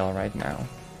my tail right now.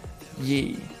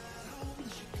 Yee.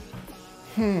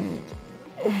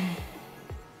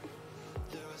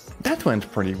 That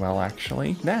went pretty well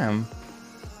actually. Damn.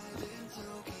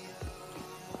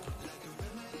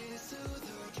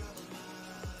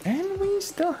 And we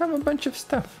still have a bunch of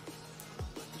stuff.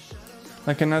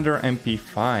 Like another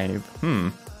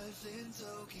MP5.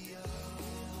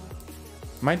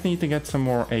 Might need to get some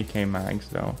more AK mags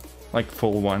though. Like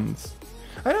full ones.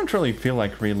 I don't really feel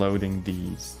like reloading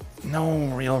these. No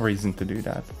real reason to do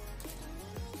that.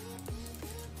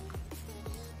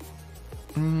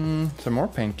 Some more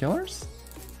painkillers.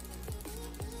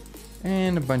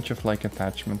 And a bunch of like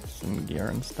attachments and gear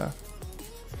and stuff.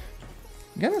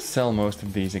 I'm gonna sell most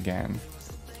of these again.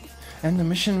 And the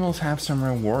mission will have some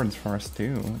rewards for us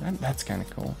too. That's kind of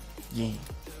cool. Yeah.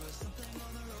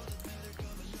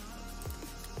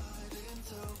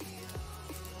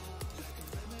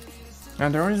 Now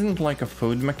there isn't like a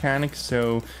food mechanic,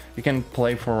 so you can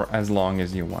play for as long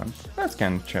as you want. That's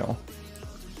kind of chill.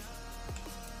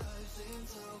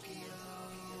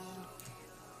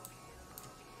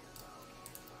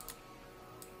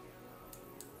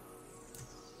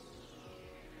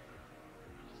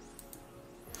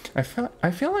 I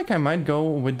feel like I might go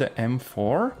with the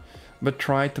M4, but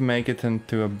try to make it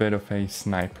into a bit of a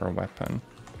sniper weapon.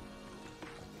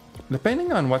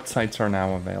 Depending on what sights are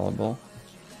now available.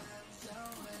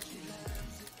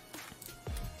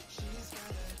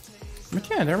 But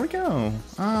yeah, there we go.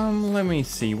 Let me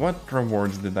see, what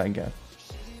rewards did I get?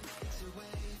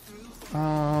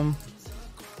 A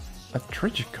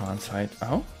Trigicon sight.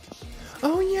 Oh?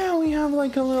 Oh yeah, we have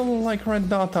like a little like red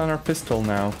dot on our pistol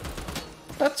now.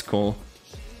 That's cool.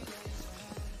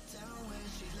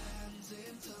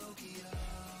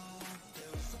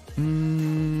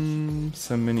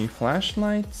 Some mini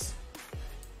flashlights.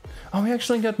 Oh, we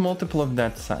actually got multiple of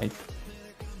that sight.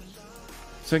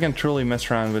 So we can truly mess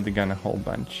around with the gun a whole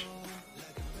bunch.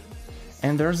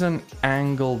 And there's an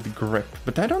angled grip,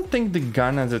 but I don't think the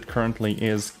gun as it currently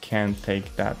is can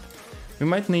take that. We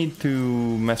might need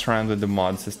to mess around with the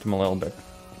mod system a little bit.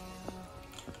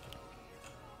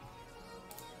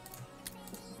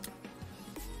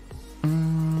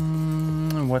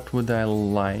 What would I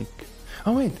like?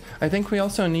 Oh wait, I think we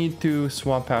also need to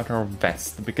swap out our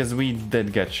vest, because we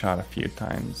did get shot a few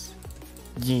times.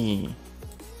 Yeah.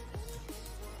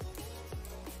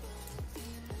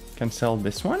 Can sell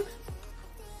this one?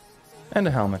 And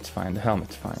the helmet's fine, the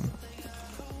helmet's fine.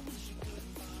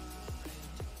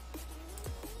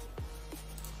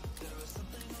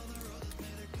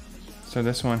 So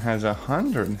this one has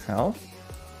 100 health,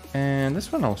 and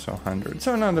this one also 100,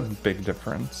 so not a big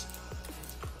difference.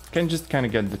 Can just kind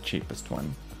of get the cheapest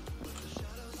one.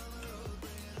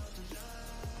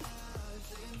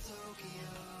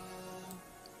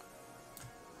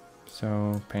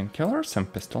 So painkiller, some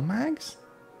pistol mags.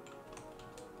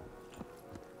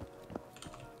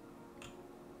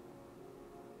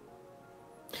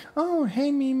 Oh, hey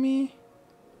Mimi.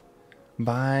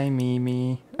 Bye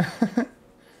Mimi.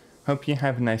 Hope you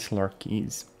have nice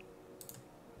lurkies.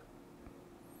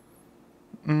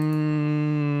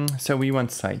 So we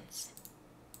want sights.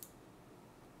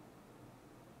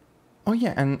 Oh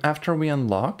yeah, and after we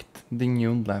unlocked the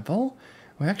new level,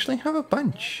 we actually have a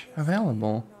bunch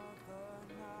available.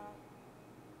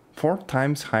 4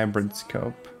 times hybrid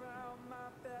scope.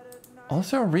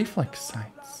 Also reflex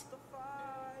sights.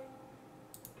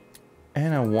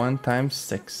 And a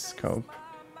 1x6 scope.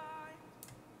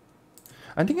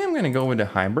 I think I'm gonna go with the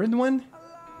hybrid one.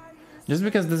 Just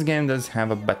because this game does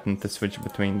have a button to switch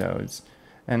between those.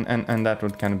 And that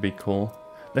would kind of be cool.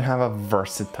 They have a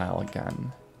versatile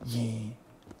gun. Yeah.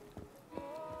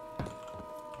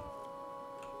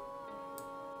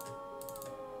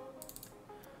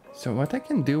 So what I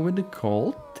can do with the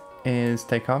Colt is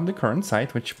take off the current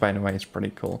sight, which by the way is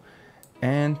pretty cool,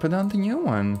 and put on the new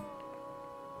one.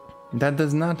 That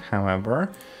does not, however,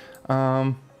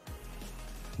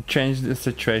 change the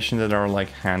situation that our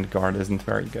like handguard isn't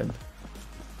very good.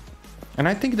 And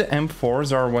I think the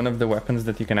M4s are one of the weapons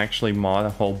that you can actually mod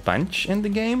a whole bunch in the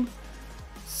game.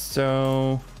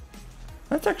 So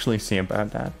let's actually see about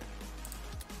that.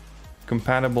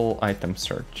 Compatible item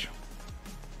search.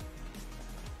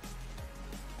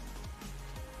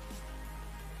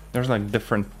 There's like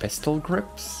different pistol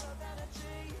grips.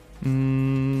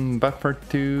 Buffer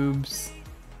tubes.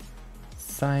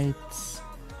 Sights.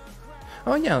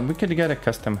 Oh yeah, we could get a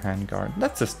custom handguard.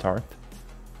 That's a start.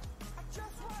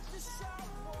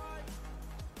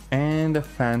 And a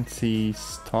fancy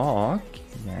stock.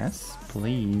 Yes,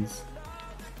 please.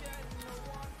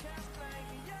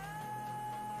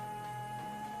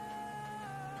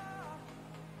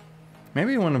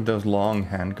 Maybe one of those long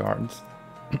handguards.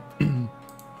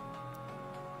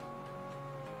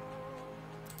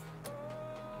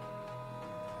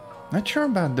 Not sure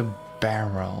about the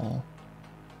barrel.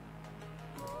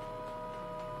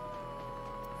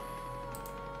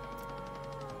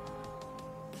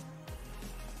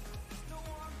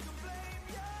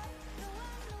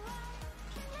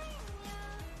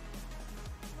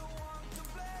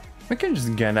 We can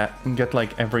just get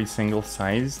like every single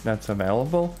size that's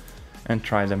available and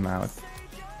try them out.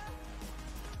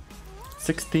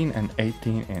 16 and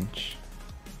 18 inch.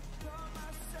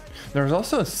 There's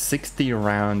also 60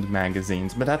 round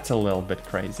magazines, but that's a little bit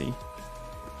crazy.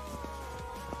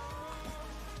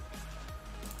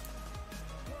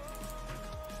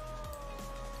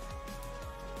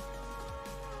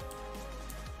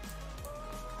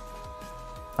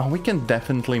 Oh, we can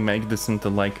definitely make this into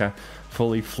like a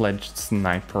fully fledged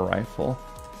sniper rifle.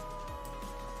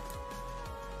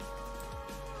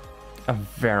 A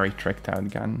very tricked out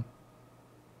gun.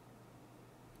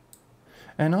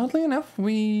 And oddly enough,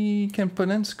 we can put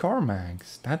in scar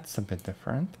mags. That's a bit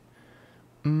different.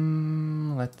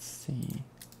 Let's see.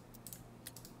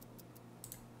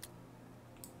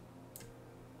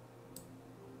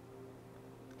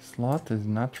 Slot is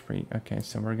not free. Okay,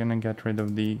 so we're gonna get rid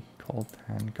of the Colt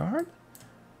handguard.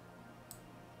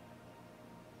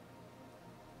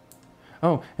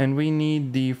 Oh, and we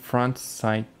need the front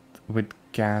sight with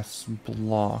gas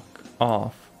block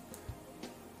off.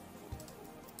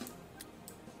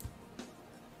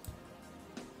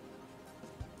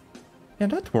 Yeah,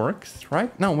 that works,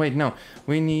 right? No, wait, no.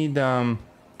 We need,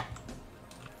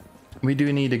 we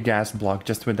do need a gas block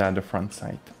just without the front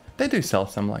sight. They do sell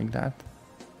some like that.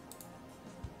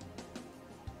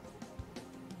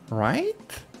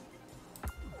 Right?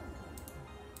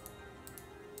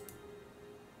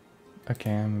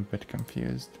 Okay, I'm a bit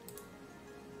confused.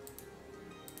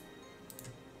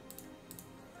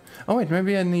 Oh wait,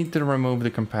 maybe I need to remove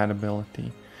the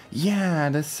compatibility. Yeah,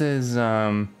 this is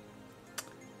a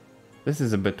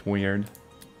bit weird.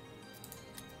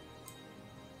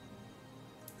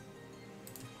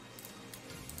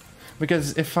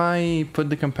 Because if I put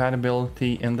the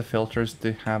compatibility in the filters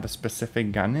to have a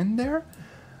specific gun in there,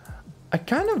 I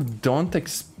kind of don't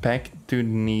expect to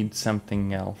need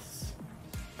something else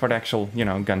for the actual, you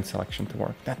know, gun selection to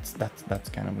work. That's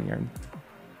kind of weird.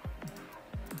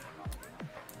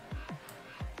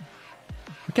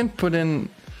 We can put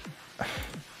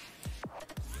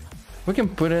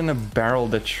in a barrel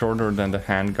that's shorter than the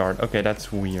handguard. Okay,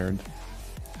 that's weird.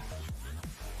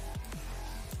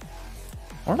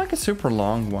 Or like a super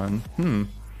long one.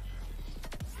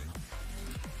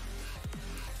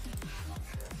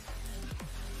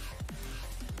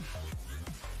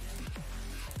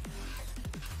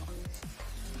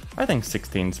 I think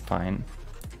 16's fine.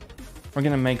 We're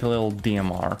gonna make a little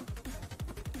DMR.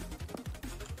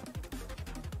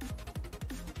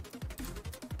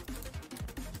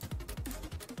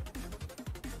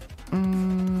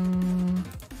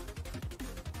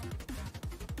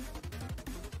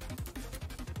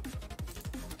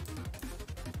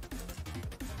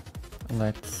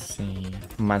 Let's see.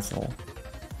 Muzzle.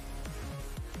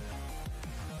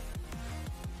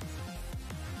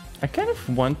 I kind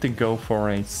of want to go for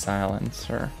a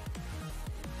silencer.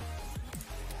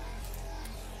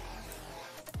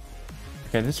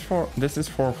 Okay, this is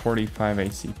for 45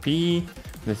 ACP.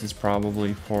 This is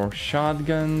probably for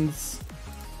shotguns.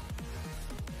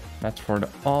 That's for the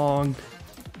AUG.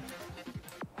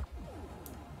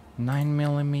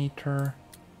 9mm.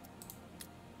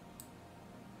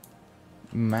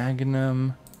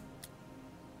 Magnum.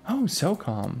 Oh,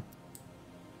 SOCOM.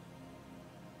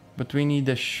 But we need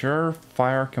a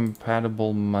surefire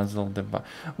compatible muzzle device.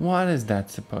 What is that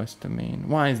supposed to mean?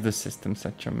 Why is the system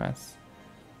such a mess?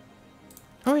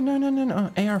 Oh wait, no.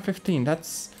 AR-15,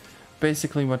 that's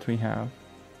basically what we have.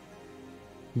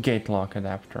 Gate lock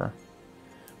adapter.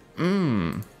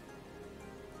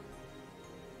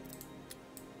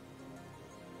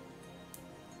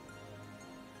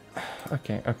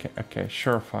 Okay.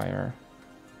 Surefire.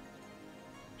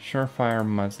 Surefire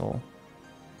muzzle.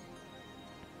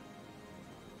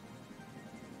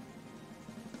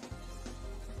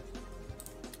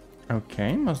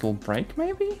 Okay, muzzle brake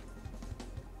maybe?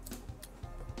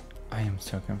 I am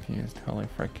so confused, holy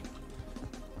frick.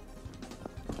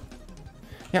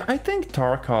 Yeah, I think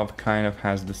Tarkov kind of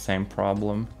has the same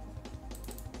problem.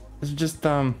 It's just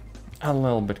a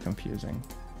little bit confusing.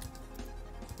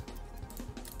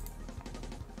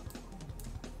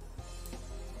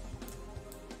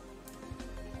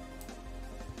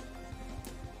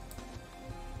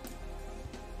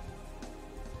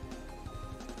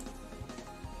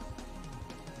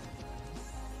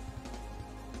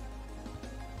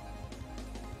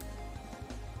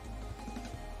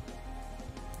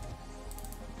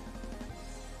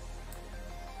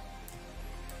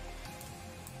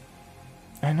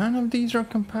 And none of these are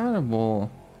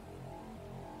compatible.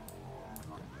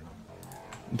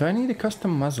 Do I need a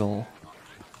custom muzzle?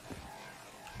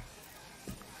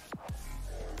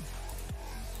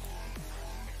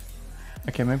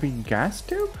 Okay, maybe gas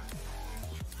tube?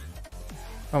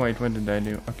 Oh wait, what did I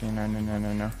do? Okay,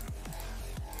 no.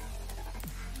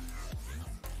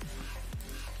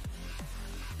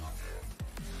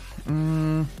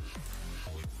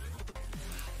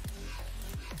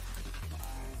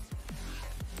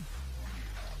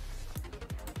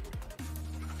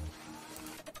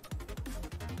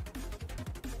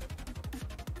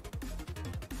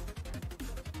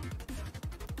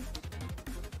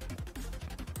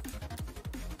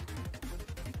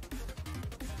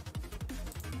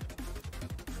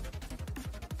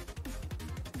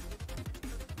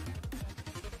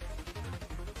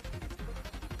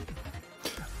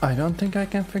 I don't think I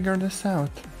can figure this out.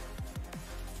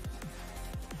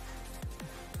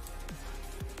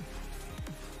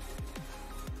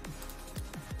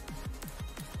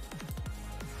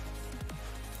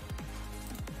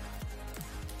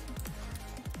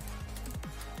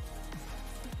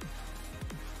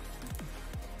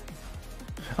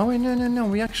 Oh wait, no,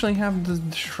 we actually have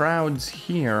the shrouds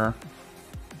here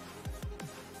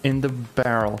in the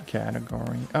barrel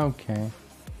category. Okay.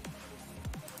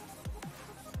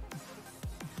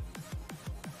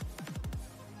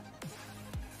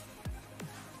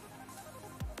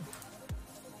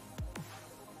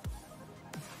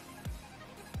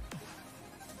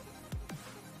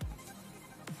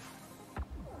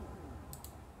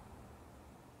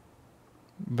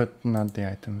 But not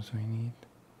the items we need.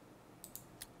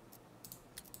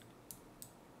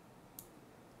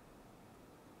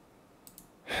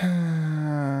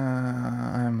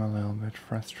 I'm a little bit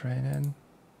frustrated.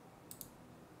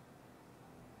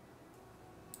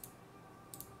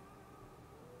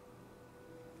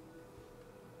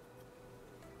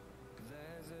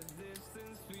 There's a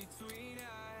distance between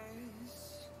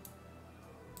us.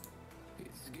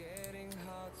 It's getting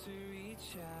hard to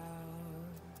reach out.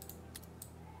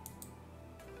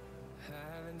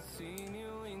 Haven't seen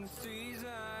you in seasons.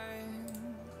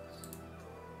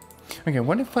 Okay,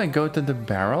 what if I go to the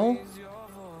barrel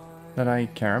that I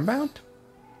care about?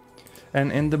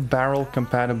 And in the barrel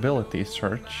compatibility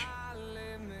search,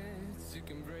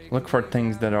 look for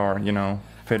things that are, you know,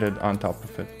 fitted on top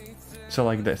of it. So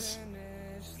like this.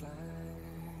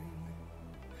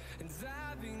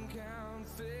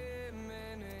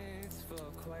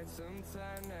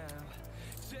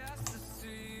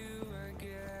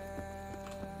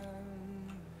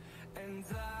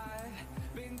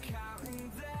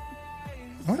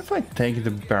 What if I take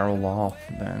the barrel off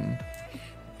then?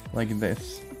 Like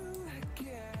this.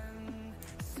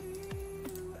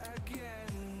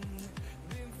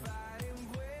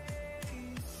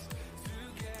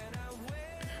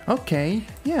 Okay,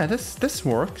 yeah, this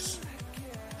works.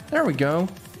 There we go.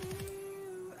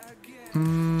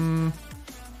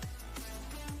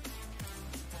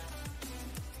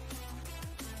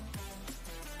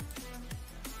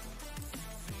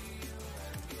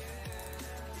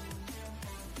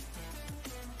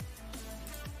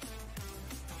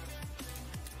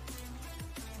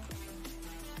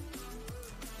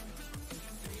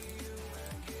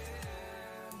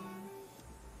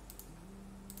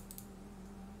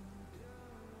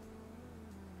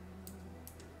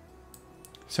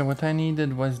 So what I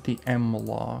needed was the M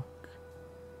lock.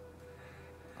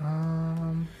 We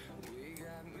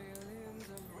got millions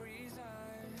of reasons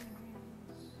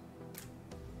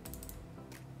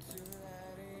to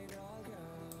let it all go.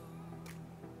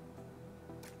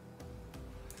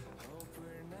 Hope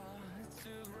we're not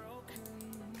too broken.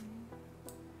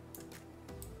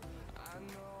 I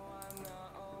know I'm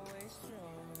not always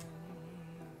strong,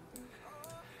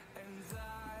 and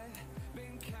I've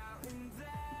been counting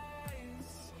days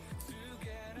to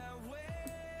get away,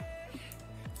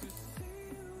 to see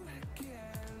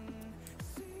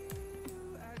you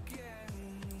again,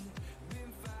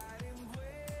 been fighting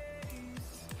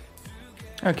ways to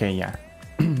get Okay, yeah.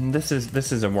 This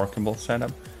is a workable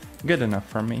setup. Good enough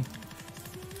for me.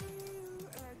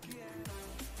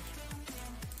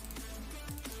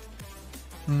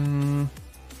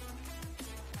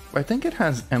 I think it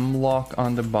has M-lock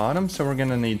on the bottom, so we're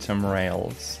gonna need some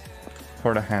rails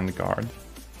for the handguard.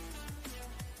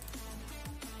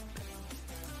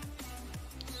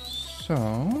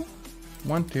 So,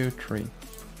 1, 2, 3.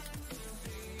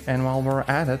 And while we're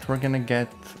at it, we're gonna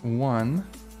get one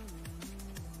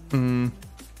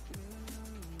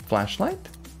flashlight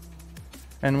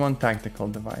and one tactical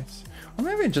device. Or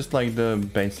maybe just like the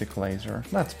basic laser.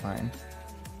 That's fine.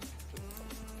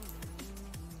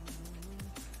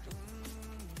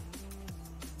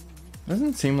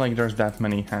 Doesn't seem like there's that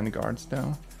many handguards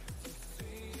though.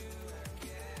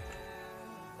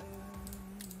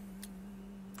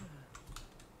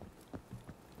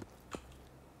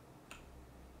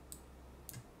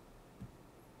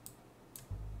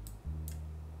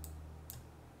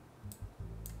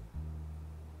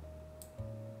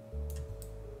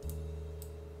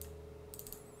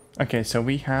 Okay, so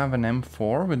we have an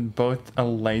M4 with both a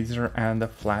laser and a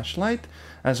flashlight,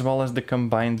 as well as the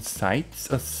combined sights,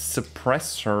 a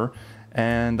suppressor,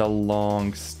 and a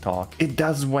long stock. It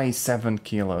does weigh 7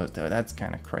 kilos though, that's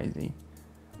kind of crazy.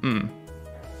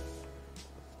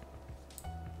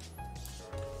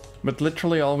 But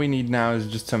literally all we need now is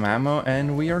just some ammo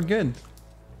and we are good.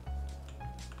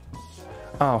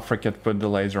 Oh, forget put the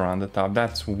laser on the top.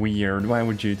 That's weird. Why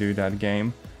would you do that,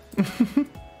 game?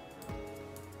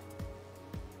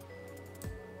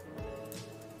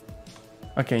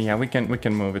 Okay, yeah, we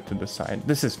can move it to the side.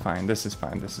 This is fine, this is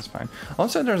fine, this is fine.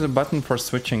 Also, there's a button for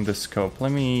switching the scope.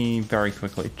 Let me very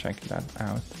quickly check that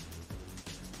out.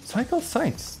 Cycle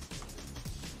sights.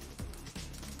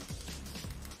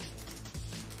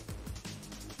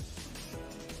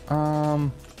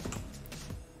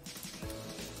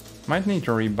 Might need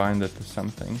to rebind it to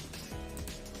something.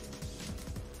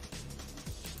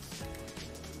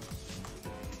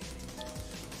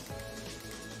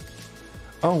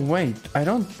 Oh wait, I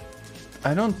don't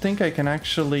think I can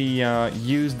actually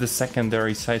use the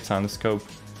secondary sights on the scope.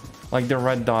 Like the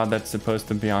red dot that's supposed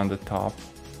to be on the top.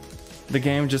 The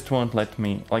game just won't let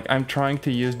me. Like I'm trying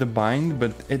to use the bind,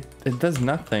 but it does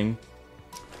nothing.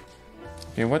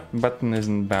 Okay, what button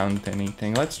isn't bound to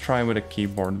anything? Let's try with a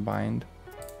keyboard bind.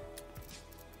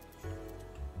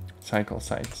 Cycle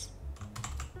sights.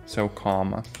 So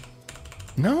comma.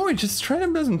 No, it just straight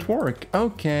up doesn't work.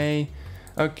 Okay.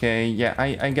 Okay, yeah,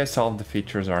 I guess all of the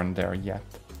features aren't there yet.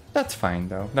 That's fine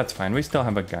though, that's fine. We still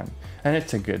have a gun, and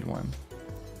it's a good one.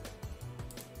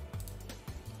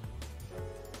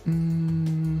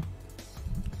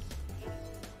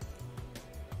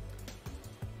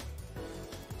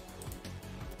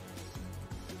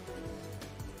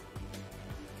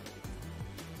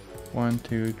 One,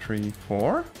 two, three,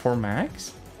 four. 4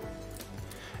 max.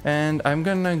 And I'm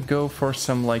gonna go for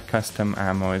some like custom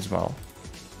ammo as well.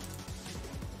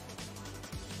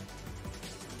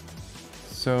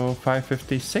 So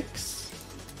 556,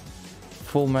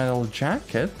 full metal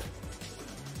jacket,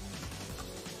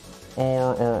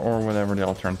 or whatever the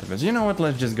alternative is. You know what?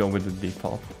 Let's just go with the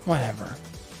default. Whatever.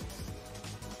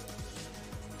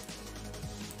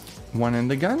 1 in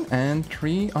the gun and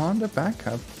 3 on the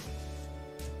backup.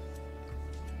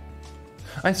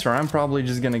 I swear, I'm probably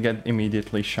just gonna get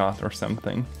immediately shot or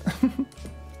something.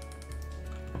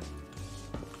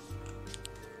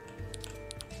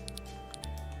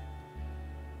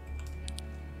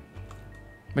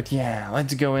 But yeah,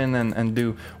 let's go in and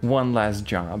do one last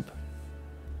job.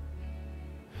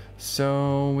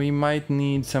 So we might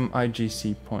need some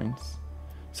IGC points.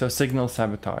 So signal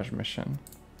sabotage mission.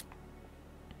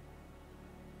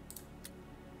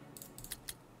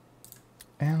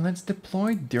 And let's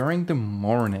deploy during the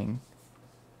morning.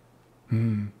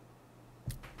 And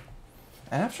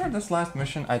after this last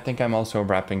mission, I think I'm also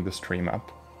wrapping the stream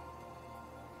up.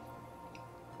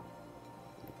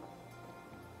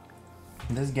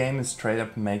 This game is straight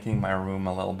up making my room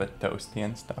a little bit toasty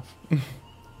and stuff.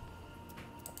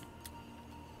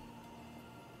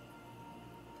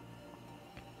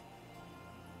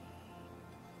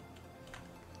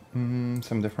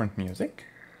 Some different music.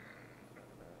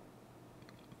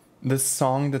 This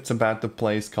song that's about to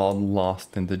play is called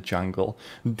Lost in the Jungle.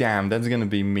 Damn, that's gonna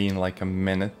be me in like a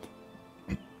minute.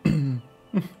 And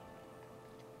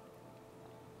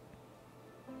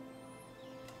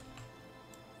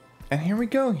here we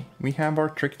go. We have our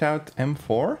tricked out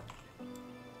M4.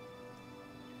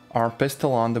 Our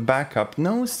pistol on the backup.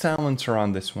 No silencer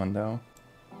on this one though.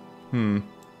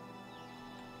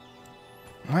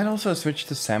 Might also switch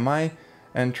to semi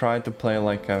and try to play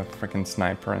like a freaking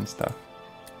sniper and stuff.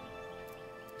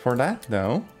 For that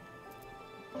though,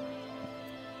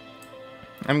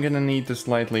 I'm gonna need to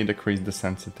slightly decrease the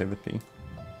sensitivity.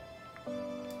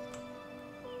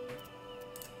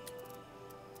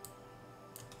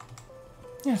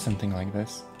 Yeah, something like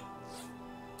this.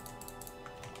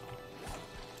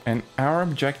 And our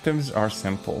objectives are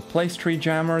simple. Place 3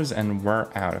 jammers and we're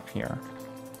out of here.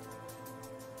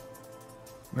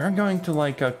 We're going to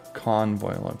like a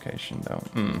convoy location though.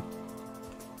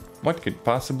 What could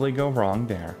possibly go wrong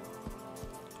there?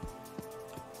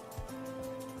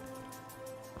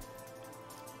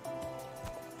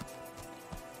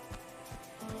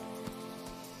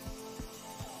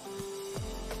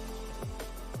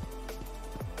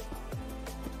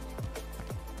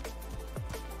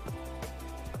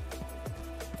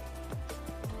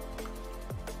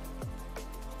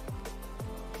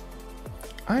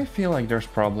 I feel like there's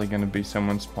probably gonna be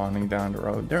someone spawning down the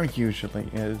road. There usually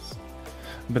is.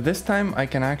 But this time I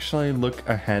can actually look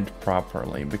ahead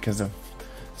properly because of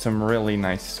some really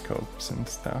nice scopes and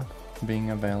stuff being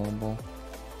available.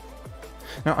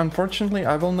 Now unfortunately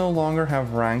I will no longer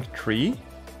have rank 3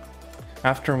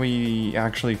 after we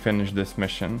actually finish this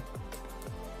mission.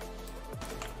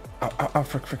 Oh,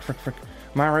 frick.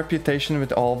 My reputation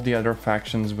with all of the other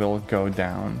factions will go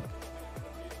down.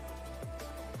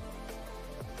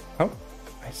 Oh,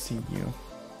 I see you.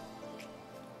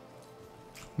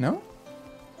 No?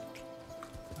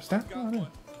 Was that not it?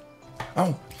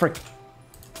 Oh, frick.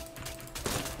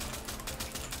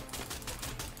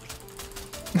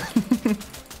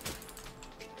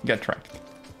 Get tracked.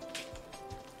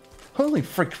 Holy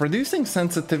frick, reducing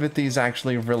sensitivity is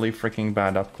actually really freaking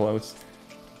bad up close.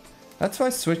 That's why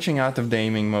switching out of the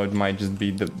aiming mode might just be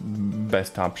the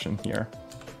best option here.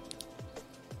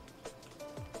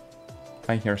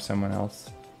 I hear someone else.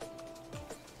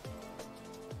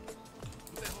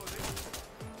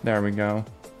 There we go.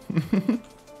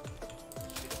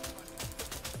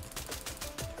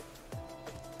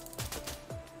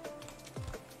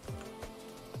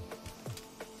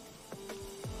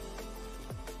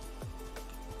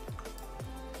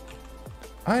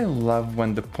 I love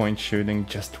when the point shooting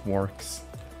just works.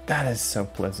 That is so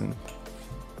pleasant.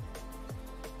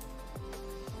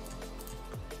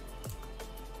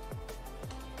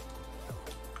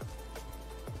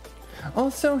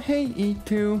 Also, hey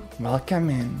E2, welcome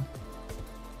in.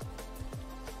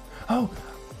 Oh,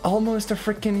 almost a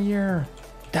freaking year.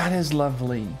 That is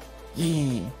lovely.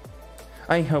 Yeah.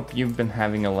 I hope you've been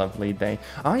having a lovely day.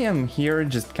 I am here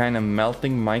just kind of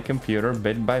melting my computer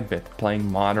bit by bit,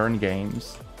 playing modern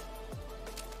games.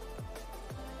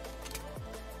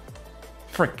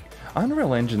 Frick,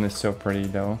 Unreal Engine is so pretty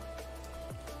though.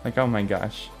 Like, oh my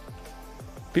gosh.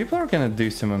 People are gonna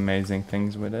do some amazing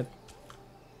things with it.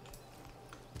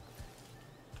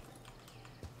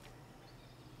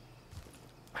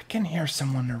 I can hear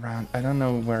someone around. I don't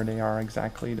know where they are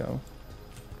exactly though.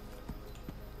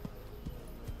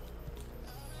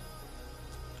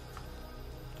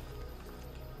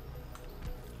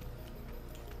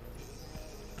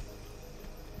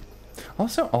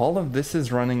 Also, all of this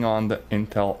is running on the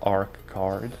Intel Arc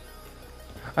card.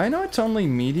 I know it's only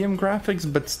medium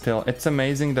graphics, but still, it's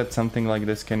amazing that something like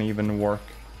this can even work.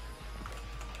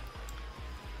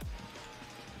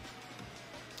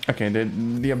 Okay,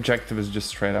 the objective is just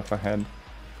straight up ahead.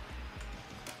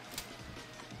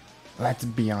 Let's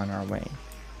be on our way.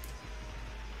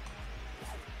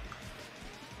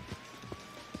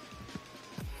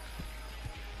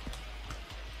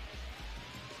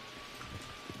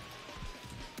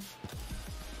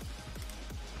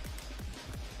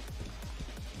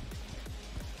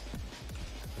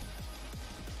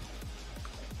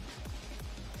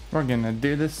 We're gonna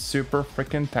do this super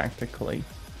freaking tactically.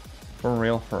 For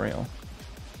real, for real.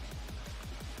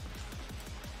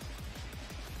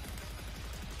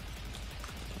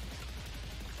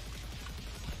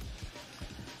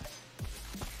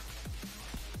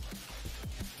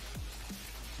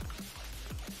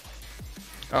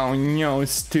 Oh no,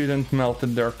 student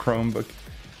melted their Chromebook.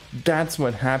 That's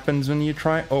what happens when you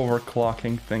try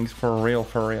overclocking things, for real,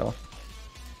 for real.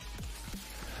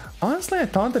 Honestly, I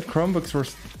thought that Chromebooks were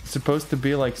supposed to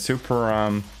be like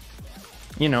super,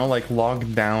 you know, like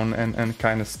locked down and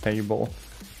kind of stable.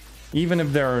 Even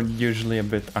if they're usually a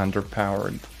bit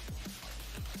underpowered.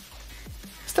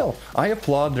 Still, I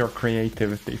applaud their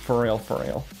creativity, for real, for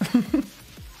real.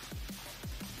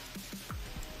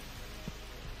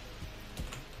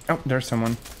 Oh, there's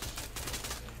someone.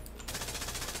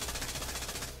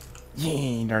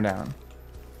 Yay, they're down.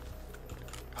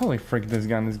 Holy frick, this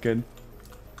gun is good.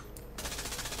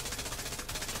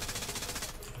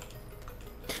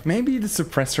 Maybe the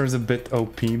suppressor is a bit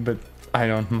OP, but I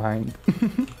don't mind.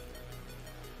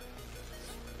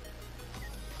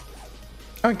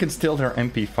 I could steal their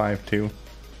MP5 too.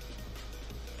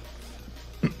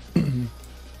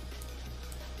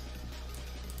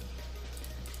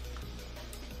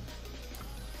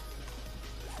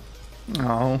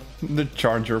 Oh, the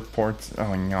charger ports.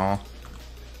 Oh no.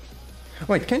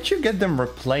 Wait, can't you get them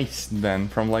replaced then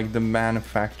from like the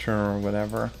manufacturer or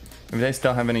whatever? If they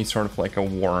still have any sort of like a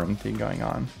warranty going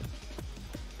on.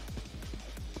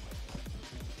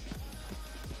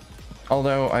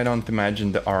 Although I don't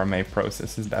imagine the RMA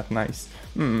process is that nice.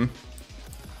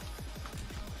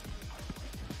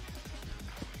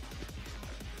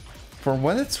 For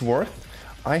what it's worth,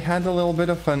 I had a little bit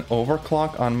of an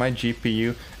overclock on my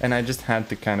GPU and I just had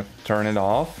to kind of turn it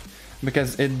off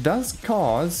because it does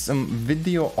cause some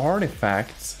video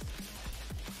artifacts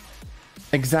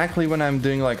exactly when I'm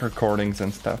doing like recordings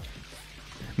and stuff.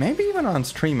 Maybe even on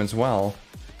stream as well.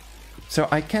 So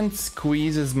I can't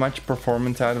squeeze as much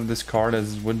performance out of this card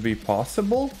as would be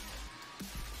possible.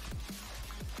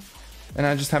 And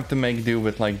I just have to make do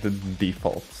with like the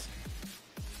defaults.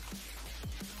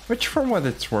 Which for what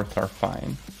it's worth are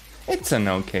fine. It's an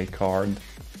okay card.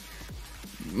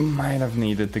 Might have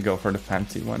needed to go for the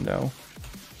fancy one though.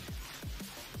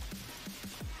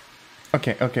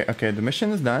 Okay, the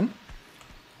mission is done.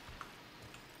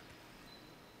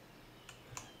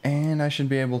 And I should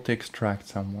be able to extract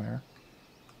somewhere.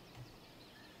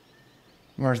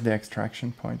 Where's the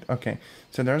extraction point? Okay,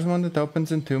 so there's one that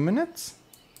opens in 2 minutes.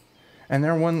 And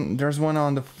there's one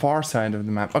on the far side of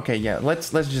the map. Okay, yeah,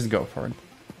 let's just go for it.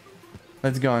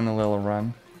 Let's go on a little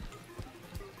run.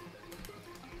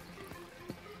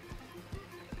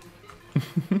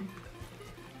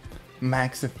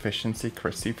 Max efficiency,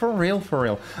 Chrissy. For real, for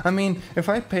real. I mean, if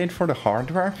I paid for the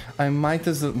hardware, I might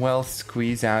as well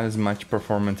squeeze out as much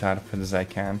performance out of it as I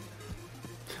can.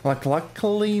 Like,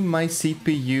 luckily my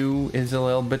CPU is a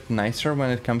little bit nicer when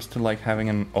it comes to like having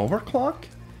an overclock.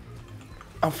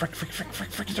 Oh, frick,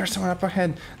 there's someone up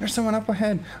ahead. There's someone up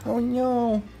ahead. Oh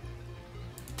no.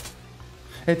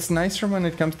 It's nicer when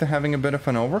it comes to having a bit of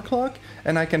an overclock,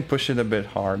 and I can push it a bit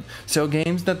hard. So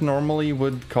games that normally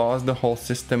would cause the whole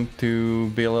system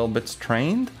to be a little bit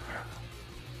strained,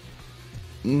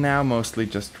 now mostly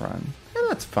just run. And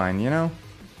that's fine, you know?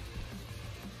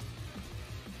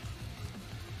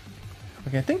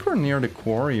 Okay, I think we're near the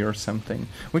quarry or something,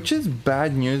 which is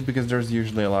bad news because there's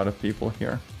usually a lot of people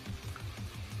here.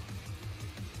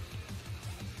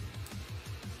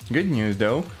 Good news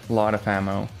though, a lot of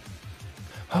ammo.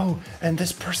 Oh, and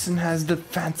this person has the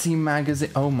fancy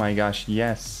magazine. Oh my gosh,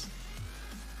 yes.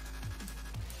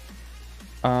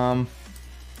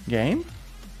 Game?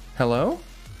 Hello?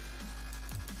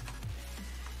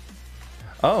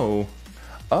 Oh.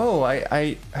 Oh,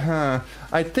 I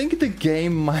think the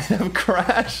game might have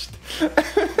crashed.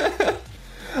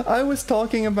 I was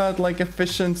talking about like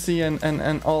efficiency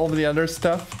and all of the other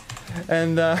stuff.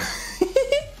 And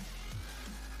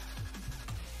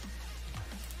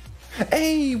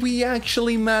hey, we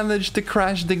actually managed to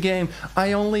crash the game.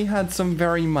 I only had some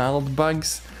very mild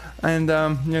bugs. And,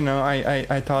 you know,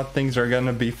 I thought things are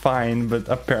gonna be fine, but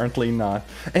apparently not.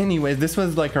 Anyways, this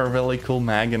was like a really cool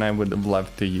mag and I would have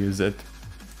loved to use it.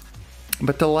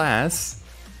 But alas,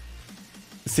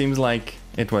 seems like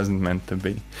it wasn't meant to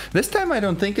be. This time I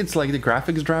don't think it's like the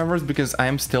graphics drivers because I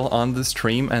am still on the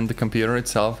stream and the computer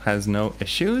itself has no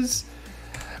issues.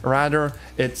 Rather,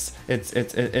 it's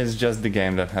just the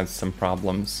game that has some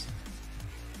problems.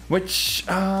 Which,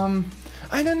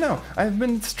 I don't know. I've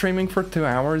been streaming for 2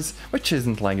 hours, which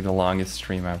isn't like the longest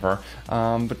stream ever.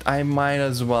 But I might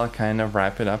as well kind of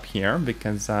wrap it up here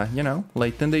because, you know,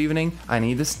 late in the evening, I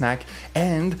need a snack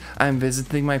and I'm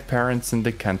visiting my parents in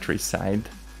the countryside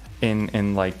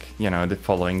in like, you know, the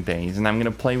following days. And I'm gonna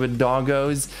play with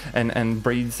doggos and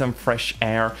breathe some fresh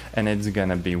air and it's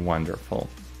gonna be wonderful.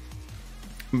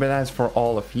 But as for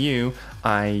all of you,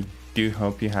 I do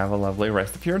hope you have a lovely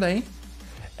rest of your day.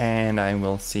 And I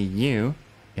will see you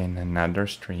in another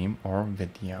stream or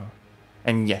video.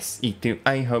 And yes, E2,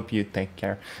 I hope you take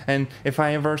care. And if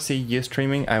I ever see you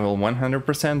streaming, I will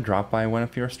 100% drop by one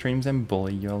of your streams and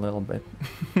bully you a little bit.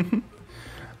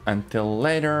 Until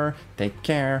later, take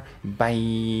care,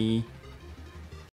 bye.